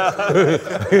important.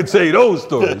 I ain't tell you those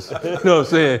stories. You know what I'm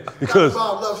saying? Because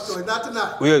Rob Love story, not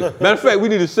tonight. matter of fact, we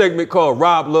need a segment called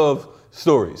Rob Love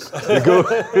Stories.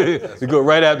 To go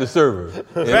right after server.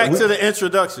 Back to the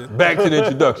introduction. Back to the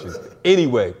introduction.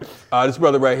 Anyway, this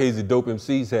brother right here is a dope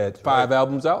MC. He's had 5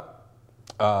 albums out.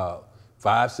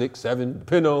 5, 6, 7,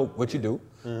 depending on what you do,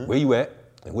 where you at,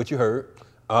 and what you heard.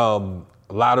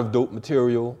 A lot of dope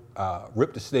material.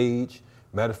 Ripped the stage.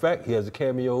 Matter of fact, he has a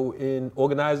cameo in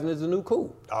Organizing Is the New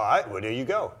Cool. All right, well, there you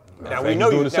go. Now Matter we of know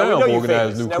fact, you. he's Now we know you Organized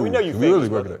famous. New Now Cool. we know you He really famous.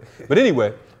 working it. But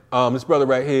anyway, this brother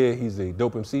right here, he's a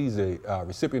dope MC. He's a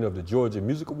recipient of the Georgia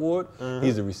Music Award.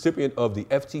 He's a recipient of the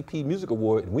FTP Music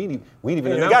Award. And we ain't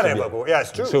even announced got it it, yet. but- yeah,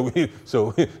 it's true.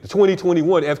 So the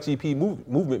 2021 FTP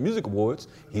Movement Music Awards,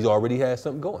 he's already had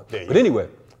something going. There you But go. anyway,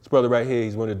 this brother right here,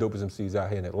 he's one of the dopest MCs out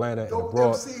here in Atlanta and Dope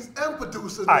abroad. MCs and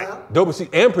producers All right. now. Dope MC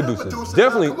and producers. producers,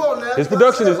 Definitely. now. Come on, now. His You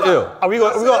production gotta is say it ill. right. Are we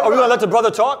gonna let the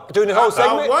brother talk during the whole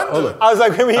segment? wonder. I was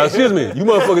like, Excuse me, you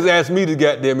motherfuckers asked me to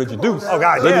goddamn introduce. Oh,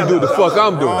 God, Let yeah. me do what the fuck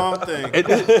I'm Wrong doing. thing. And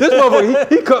this motherfucker,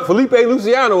 he cut Felipe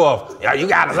Luciano off. Yeah, you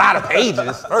got a lot of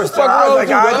pages. First Fuck time, I wrong was with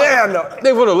like, you, bro? goddamn, no.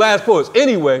 They for the last post.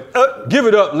 Anyway, give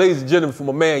it up, ladies and gentlemen, for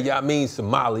my man Yameen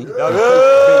Somali.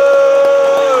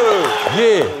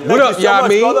 Yeah, what up, Thank you so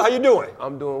much, Yameen? brother. How you doing?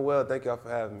 I'm doing well. Thank y'all for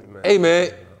having me, man. Hey,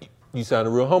 man. You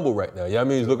sounding real humble right now.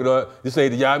 Yameen's looking up. This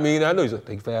ain't the Yameen I know. He's like,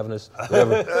 thank you for having us.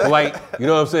 Whatever. Polite. You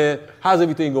know what I'm saying? How's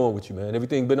everything going with you, man?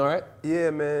 Everything been all right? Yeah,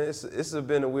 man. It's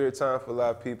been a weird time for a lot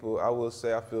of people. I will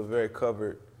say I feel very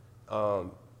covered. I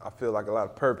feel like a lot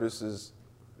of purpose is,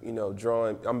 you know,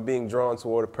 I'm being drawn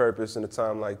toward a purpose in a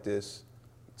time like this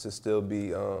to still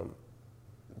be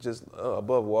just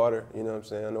above water. You know what I'm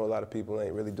saying? I know a lot of people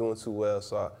ain't really doing too well,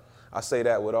 so I say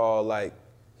that with all like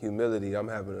humility. I'm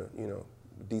having a, you know,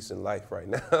 decent life right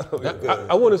now.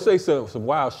 I want to say some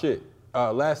wild shit.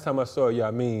 Last time I saw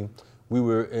Yameen, we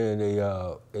were in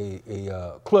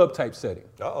a club type setting.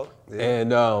 Uh-oh.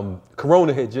 And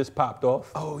Corona had just popped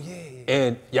off. Oh, yeah.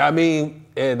 And Yameen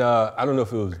and I don't know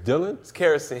if it was Dylan. It's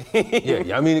kerosene. Yeah,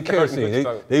 Yameen and kerosene. What you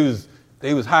talking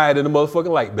They was higher than the motherfucking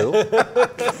light bill.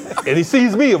 And he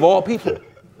sees me of all people.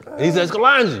 And he says,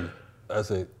 Kalanji. I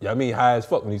said, Yameen high as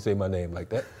fuck when he say my name like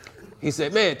that. He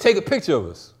said, man, take a picture of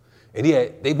us. And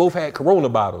they both had Corona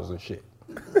bottles and shit.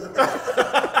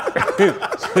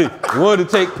 he wanted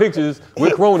to take pictures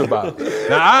with coronavirus.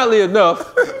 Now, oddly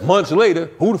enough, months later,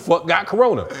 who the fuck got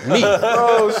corona? Me.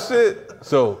 Oh shit.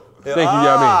 So thank you,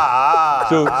 Yamin.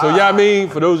 So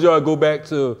Yamin, for those of y'all who go back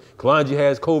to Kalonji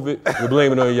has COVID, we're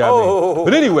blaming it on Yamin.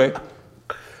 But anyway,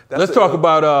 let's talk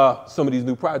about some of these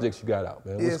new projects you got out,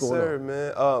 man. What's going on?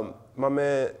 Man. My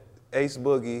man Ace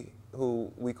Boogie,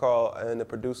 who we call in the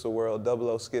producer world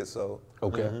 00 Schizo.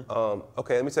 Okay.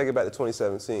 Okay, let me take it back to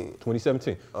 2017.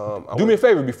 2017. Do me a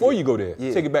favor before you go there.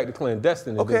 Yeah. Take it back to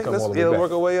Clandestine and Okay, then come all the way let's back.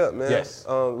 work our way up, man. Yes.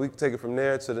 We can take it from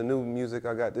there to the new music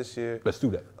I got this year. Let's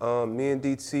do that. Me and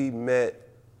DT met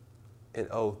in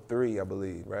 03, I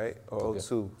believe, right? Or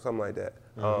 02, something like that.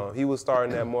 He was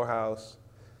starting at Morehouse.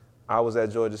 I was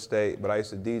at Georgia State, but I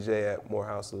used to DJ at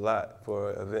Morehouse a lot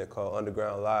for an event called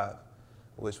Underground Live,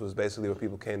 which was basically where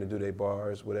people came to do their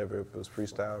bars, whatever, if it was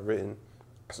freestyle, written.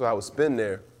 So I would spin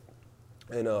there.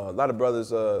 And a lot of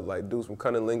brothers, like dudes from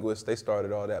Cunning Linguists, they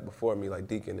started all that before me, like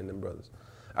Deacon and them brothers.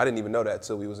 I didn't even know that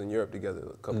till we was in Europe together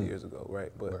a couple years ago,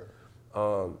 right? But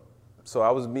so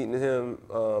I was meeting him,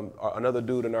 another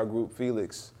dude in our group,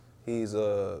 Felix. He's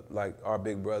like our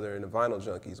big brother in the Vinyl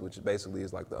Junkies, which basically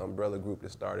is like the umbrella group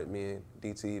that started me and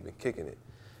DT even kicking it.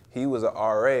 He was an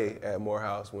RA at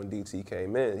Morehouse when DT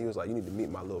came in. He was like, you need to meet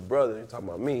my little brother. He's talking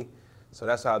about me. So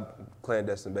that's how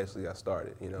Clandestine basically got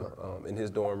started, you know, in his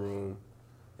dorm room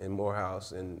in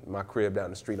Morehouse and my crib down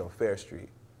the street on Fair Street.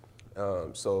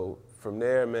 So from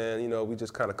there, man, you know, we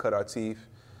just kind of cut our teeth.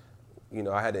 You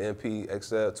know, I had the MP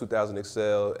XL, 2000 XL,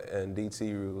 and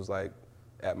DT was like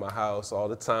at my house all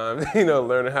the time, you know,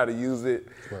 learning how to use it.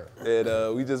 Right.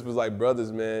 And we just was like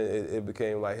brothers, man. It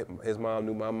became like his mom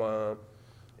knew my mom.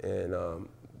 And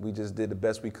we just did the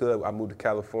best we could. I moved to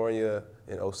California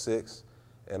in 06,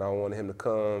 and I wanted him to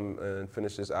come and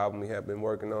finish this album we had been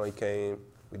working on. He came,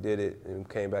 we did it, and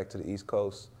came back to the East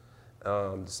Coast.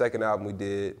 The second album we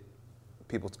did,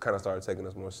 people kind of started taking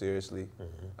us more seriously.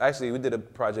 Actually, we did a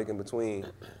project in between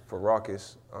for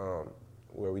Raucous,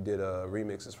 where we did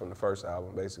remixes from the first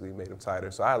album, basically made them tighter.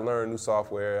 So I learned new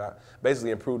software. I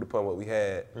basically improved upon what we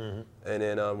had. And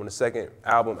then when the second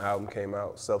album came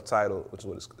out, self-titled, which is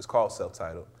what it's called,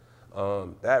 self-titled,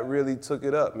 that really took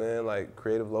it up, man. Like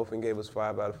Creative Loafing gave us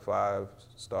 5 out of 5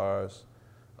 stars.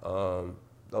 A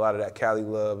lot of that Cali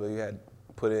love that we had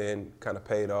put in kind of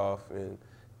paid off and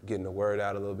getting the word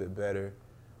out a little bit better.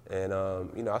 And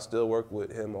you know, I still work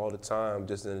with him all the time,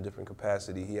 just in a different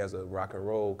capacity. He has a rock and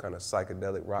roll kind of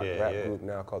psychedelic rap group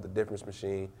now called The Difference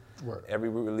Machine. Right. Every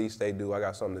release they do, I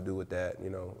got something to do with that. You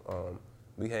know,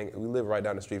 we live right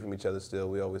down the street from each other still.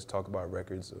 We always talk about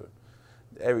records or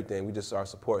everything. We just our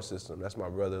support system. That's my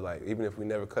brother. Like even if we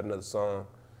never cut another song,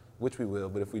 which we will,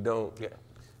 but if we don't,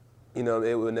 you know,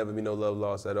 it would never be no love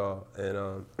lost at all.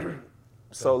 And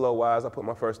solo wise, I put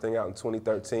my first thing out in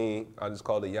 2013. I just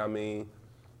called it Yamin.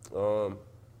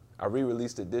 I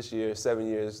re-released it this year, 7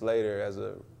 years later, as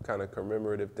a kind of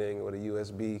commemorative thing with a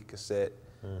USB cassette.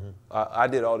 I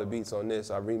did all the beats on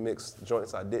this. I remixed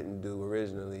joints I didn't do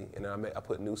originally, and I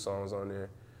put new songs on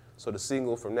there. So the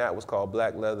single from that was called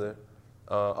Black Leather.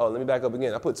 Let me back up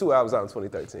again. I put 2 albums out in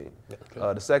 2013.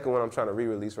 The second one I'm trying to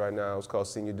re-release right now is called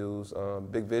Senior Dues.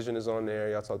 Big Vision is on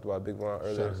there. Y'all talked about Big Von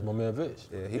earlier. Shout out to my man Vish.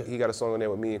 Yeah, he got a song on there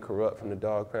with me and Corrupt from the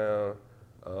Dog Pound.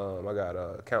 I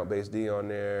got Count Bass D on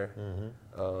there.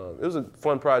 It was a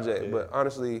fun project, but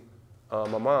honestly,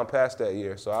 my mom passed that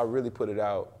year, so I really put it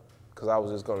out because I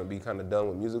was just gonna be kind of done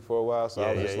with music for a while. So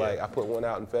I was just like, I put one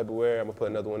out in February, I'm gonna put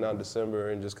another one out in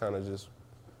December, and just kind of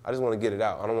I just want to get it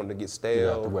out. I don't want it to get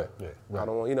stale. I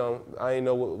don't want, you know, I didn't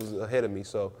know what was ahead of me,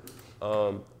 so.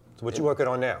 So what you working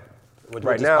on now?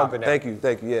 Right now, thank you,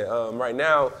 yeah. Right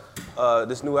now,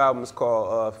 this new album is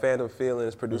called Phantom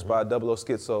Feelings, produced by 00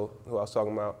 Schizo, who I was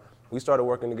talking about. We started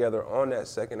working together on that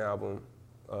second album,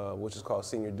 which is called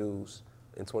Senior Dues,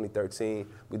 in 2013.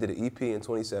 We did an EP in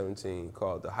 2017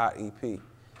 called The Hot EP. It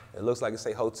looks like it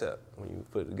say Hotep when you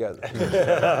put it together.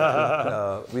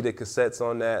 We did cassettes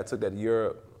on that. I took that to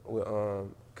Europe with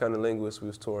Cunning Linguists. We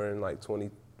was touring like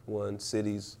 21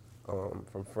 cities,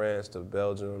 from France to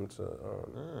Belgium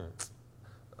to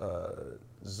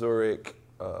Zurich.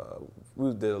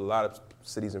 We did a lot of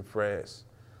cities in France,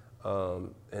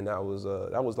 and that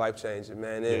was life changing,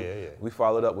 man. And we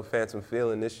followed up with Phantom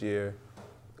Feeling this year,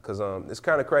 because it's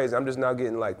kind of crazy. I'm just now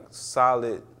getting like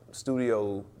solid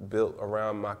studio built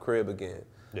around my crib again.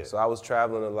 So I was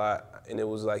traveling a lot, and it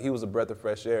was like he was a breath of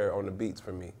fresh air on the beats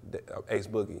for me. Ace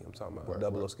Boogie, I'm talking about,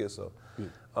 00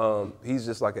 Schizo. He's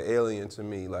just like an alien to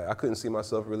me. Like I couldn't see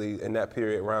myself really in that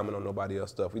period rhyming on nobody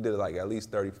else's stuff. We did like at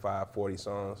least 35, 40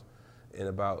 songs in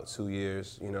about 2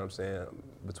 years, you know what I'm saying,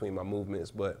 between my movements.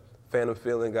 But Phantom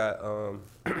Feeling got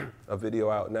a video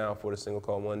out now for the single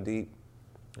called One Deep.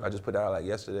 I just put that out like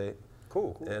yesterday.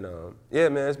 Cool. And yeah,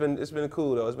 man, it's been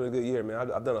cool though. It's been a good year,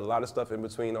 man. I've done a lot of stuff in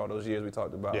between all those years we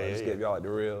talked about. I just gave y'all like the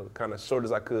real, kind of short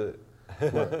as I could.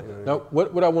 Now,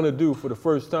 what I want to do for the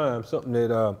first time, something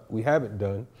that we haven't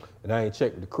done, and I ain't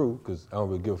checked with the crew because I don't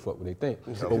really give a fuck what they think.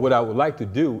 But what I would like to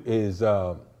do is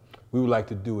we would like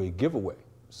to do a giveaway.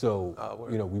 So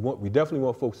you know, we definitely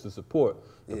want folks to support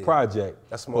the project.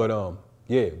 That's smart.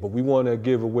 But but we want to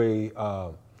give away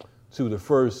to the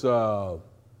first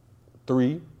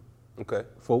 3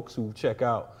 folks who check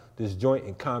out this joint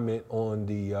and comment on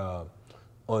the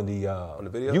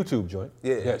video? YouTube joint.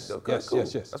 Yeah. Yes. Okay, Yes. cool.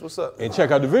 Yes. Yes. That's what's up. And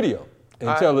check out the video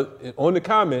and tell it on the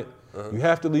comment. You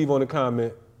have to leave on the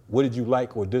comment what did you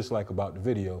like or dislike about the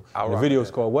video. And the video is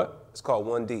called what? It's called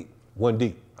One Deep. One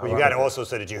Deep. Well, you got to also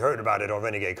say that you heard about it on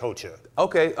Renegade Culture.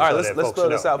 Okay, all right, So that let's folks spell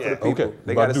this know. out for the people. Okay,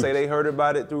 They about got to to say do they this. heard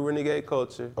about it through Renegade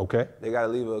Culture. Okay. They got to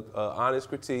leave a honest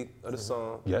critique of the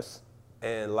song Yes.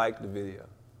 and like the video.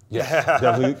 Yes.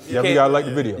 Definitely gotta like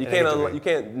the video. You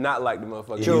can't not like the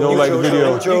motherfucker. If you don't like the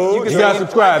video, you gotta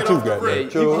subscribe too, goddamn.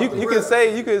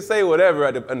 You can say whatever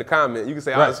in the comment. You can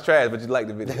say, oh, it's trash, but you like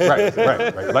the video. Right.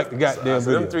 Like the goddamn So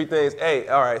video. them 3 things. Hey,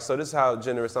 all right. So this is how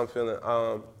generous I'm feeling.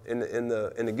 In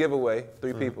the giveaway,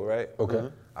 3 people, right? Okay.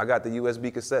 I got the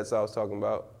USB cassettes I was talking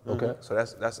about. Okay. So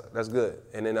that's good.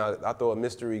 And then I throw a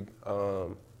mystery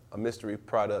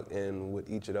product in with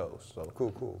each of those. So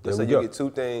Cool. Just so There we you go. get 2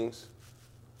 things.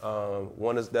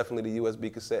 One is definitely the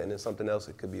USB cassette, and then something else.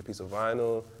 It could be a piece of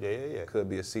vinyl. Yeah. Could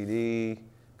be a CD.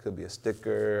 Could be a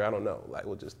sticker. I don't know. Like,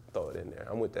 we'll just throw it in there.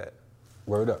 I'm with that.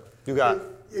 Word up. You got.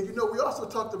 And you know, we also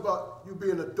talked about you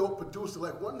being a dope producer.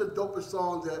 Like one of the dopest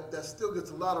songs that still gets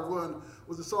a lot of run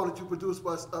was the song that you produced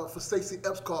for Stacey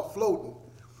Epps called "Floating."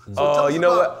 So tell us you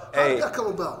know about what? How Hey. did that come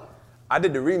about? I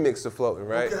did the remix of Floating,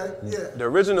 right? Okay, yeah. The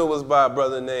original was by a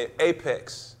brother named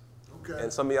Apex. Okay.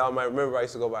 And some of y'all might remember I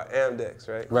used to go by Amdex,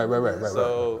 right? Right.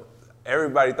 So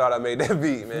everybody thought I made that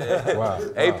beat, man. Wow.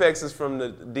 Apex is from the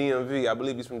DMV. I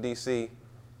believe he's from DC.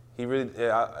 He really,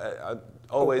 I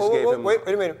always gave him. Wait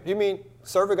a minute. You mean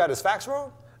Server got his facts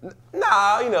wrong?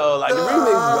 Nah, you know, like the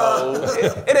remix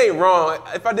go. It ain't wrong.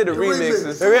 If I did a remix,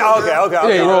 it's, Okay.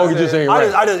 It ain't wrong, it just ain't right.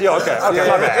 Okay,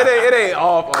 my bad. it ain't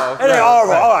off. It ain't all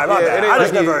wrong. All right, my Yeah, bad. it ain't I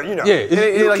just like never, you- Yeah, It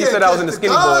ain't like you said I was in the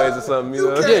Skinny Boys or something, you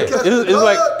know?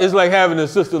 it's like having a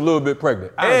sister a little bit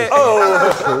pregnant.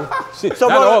 Shit, So,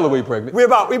 not brother, all the way pregnant. We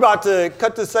about to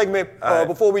cut this segment.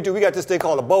 Before we do, we got this thing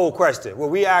called a bold question, where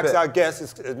we ask our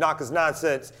guests, it's Knockers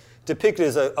Nonsense, to pick.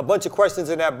 There's a bunch of questions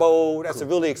in that bowl. That's a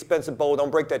really expensive bowl.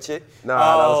 Don't break that shit.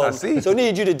 Nah, I see. So we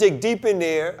need you to dig deep in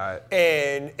there Alright.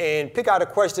 and pick out a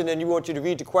question, and we want you to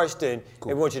read the question, and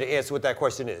we want you to answer what that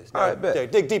question is. Alright,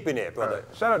 bet. Dig deep in there, brother.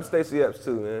 Shout out to Stacey Epps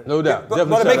too, man. No doubt. But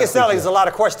Definitely to make shout it out sound like to there's a lot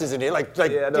of questions in there, like Yeah, I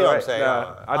you know know, what I'm right? saying?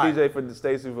 Nah, I Alright. DJ for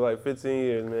Stacey for like 15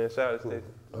 years, man. Shout out to Stacey.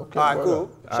 Okay, All right, word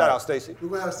cool. up. Shout out, Stacey. We're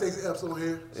gonna have Stacey Epps on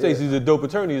here. Stacey's a dope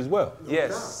attorney as well.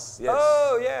 Yes.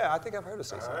 Oh, yeah, I think I've heard of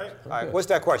Stacey. All right, what's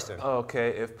that question? Okay,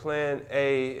 if plan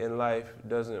A in life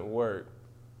doesn't work,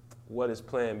 what is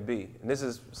plan B? And this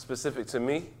is specific to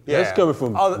me. That's coming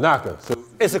from Naka. So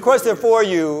It's a question for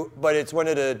you, but it's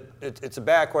it's a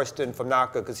bad question from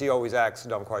Naka because he always asks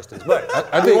dumb questions. But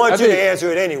I we think- want I you to think- answer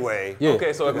it anyway. yeah.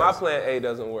 Okay, so if my plan A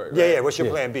doesn't work. Yeah, right? what's your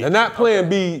plan B? And not plan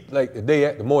B like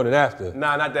the morning after.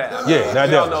 Nah, not that. Yeah, not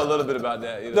Y'all that. know a little bit about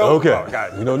that. You No. know? Okay. Oh,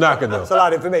 got it. You know, Naka though. There's a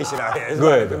lot of information out here. There's a Go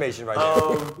lot of ahead, information right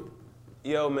there.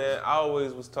 Yo, man, I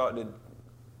always was taught that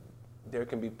there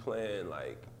can be plan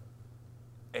like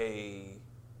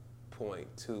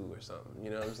A.2 or something.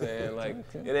 You know what I'm saying? Like,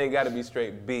 it ain't got to be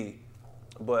straight B.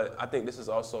 But I think this is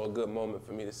also a good moment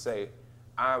for me to say,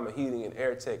 I'm a heating and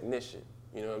air technician.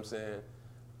 You know what I'm saying?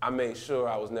 I made sure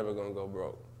I was never gonna go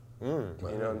broke. You know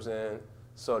what I'm saying?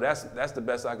 So that's the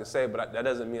best I can say, but that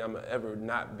doesn't mean I'm gonna ever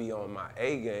not be on my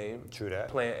A game. True that.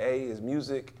 Plan A is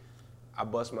music. I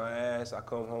bust my ass, I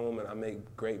come home and I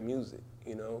make great music,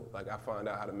 you know? Like I find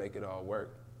out how to make it all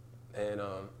work. And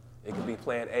it could be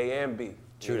plan A and B.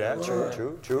 True you that,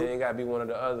 know? true. It ain't gotta be one or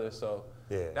the other, so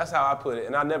Yeah. that's how I put it.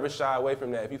 And I never shy away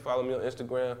from that. If you follow me on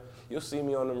Instagram, you'll see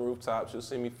me on them rooftops, you'll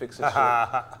see me fixing shit.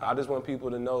 I just want people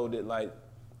to know that like,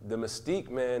 the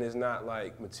mystique, man, is not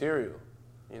like material.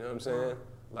 You know what I'm saying?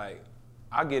 Like,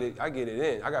 I get it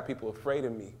in. I got people afraid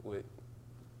of me with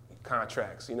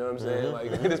contracts, you know what I'm saying? Like,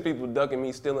 there's people ducking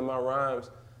me, stealing my rhymes,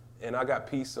 and I got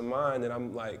peace of mind that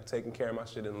I'm like taking care of my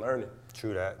shit and learning.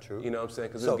 True that, true. You know what I'm saying?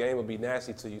 Because So- this game will be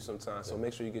nasty to you sometimes, so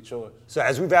make sure you get yours. So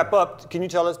as we wrap up, can you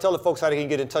tell the folks how they can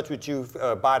get in touch with you,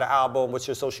 buy the album, what's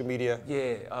your social media?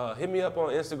 Yeah, hit me up on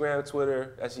Instagram,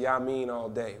 Twitter. That's Yamin all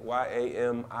day.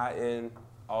 YAMIN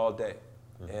all day.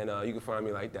 And you can find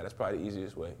me like that. That's probably the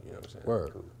easiest way. You know what I'm saying?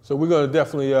 Word. Cool. So we're gonna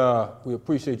definitely we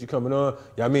appreciate you coming on.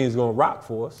 Yamin's gonna rock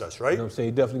for us. That's right. You know what I'm saying?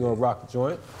 He definitely gonna rock the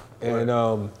joint.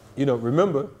 And you know,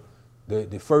 remember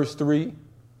the first 3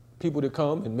 people that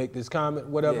come and make this comment,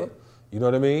 whatever. You know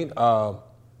what I mean?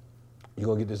 You're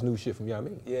gonna get this new shit from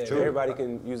Yamin. Yeah, everybody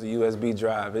can use a USB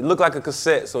drive. It looked like a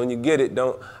cassette, so when you get it,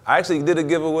 I actually did a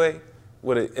giveaway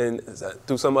with it, and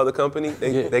through some other company.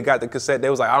 They got the cassette. They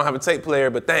was like, I don't have a tape player,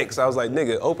 but thanks. I was like,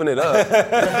 nigga, open it up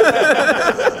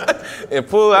and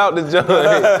pull out the joint.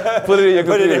 Put it in your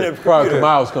computer. Probably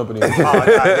Kamau's company.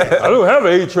 I don't have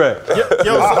an 8-track.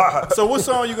 Yo, so what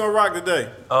song you gonna rock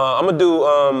today? I'm gonna do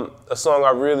a song I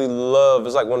really love.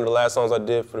 It's like one of the last songs I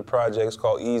did for the project. It's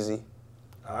called Easy.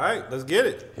 All right, let's get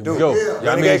it. Here we go.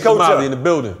 Yeah. Yamin Somali in the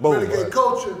building. Boom. Renegade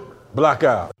culture. Block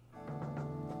out.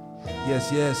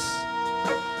 Yes, yes.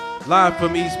 Live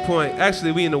from East Point.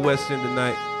 Actually, we in the West End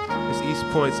tonight. It's East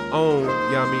Point's own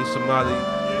Yamin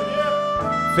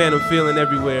Somali. Phantom feeling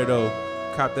everywhere, though.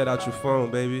 Cop that out your phone,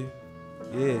 baby.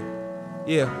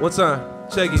 Yeah, one time.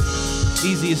 Check it.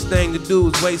 Easiest thing to do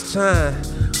is waste time.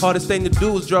 Hardest thing to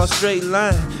do is draw a straight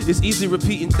line. It's easy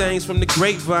repeating things from the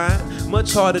grapevine.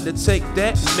 Much harder to take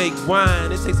that and make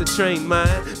wine. It takes a trained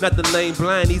mind, not the lane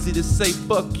blind. Easy to say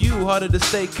fuck you, harder to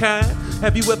stay kind.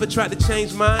 Have you ever tried to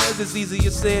change minds? It's easier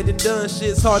said than done.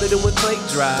 Shit's harder than when clay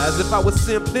dries. If I was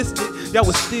simplistic, y'all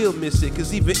would still miss it.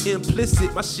 Cause even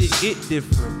implicit, my shit hit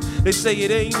different. They say it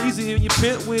ain't easy when you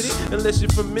pimp with it. Unless you're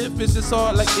from Memphis, it's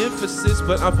hard like emphasis.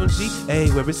 But I'm from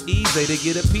GA, where it's easy to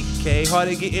get a PK.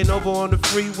 Harder getting over on the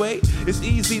freeway. It's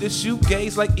easy to shoot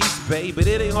gays like East Bay, but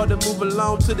it ain't hard to move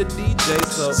along to the DJ.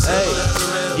 So,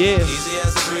 hey, yeah. Easy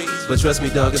as a breeze. But trust me,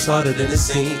 dog, it's harder than it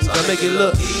seems. I make it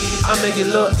look, I make it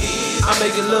look, I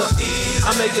make it look,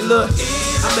 I make it look,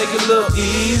 I make it look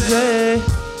easy.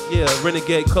 Yeah,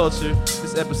 Renegade Culture.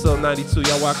 This episode 92.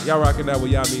 Y'all rocking out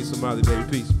with Yamin Somali, baby.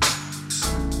 Peace.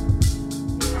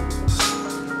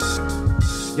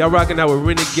 Y'all rocking out with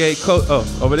Renegade Culture. Oh,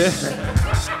 over there?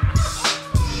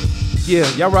 Yeah,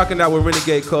 y'all rocking out with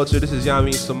Renegade Culture. This is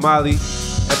Yamin Somali.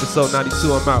 Episode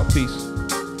 92. I'm out. Peace.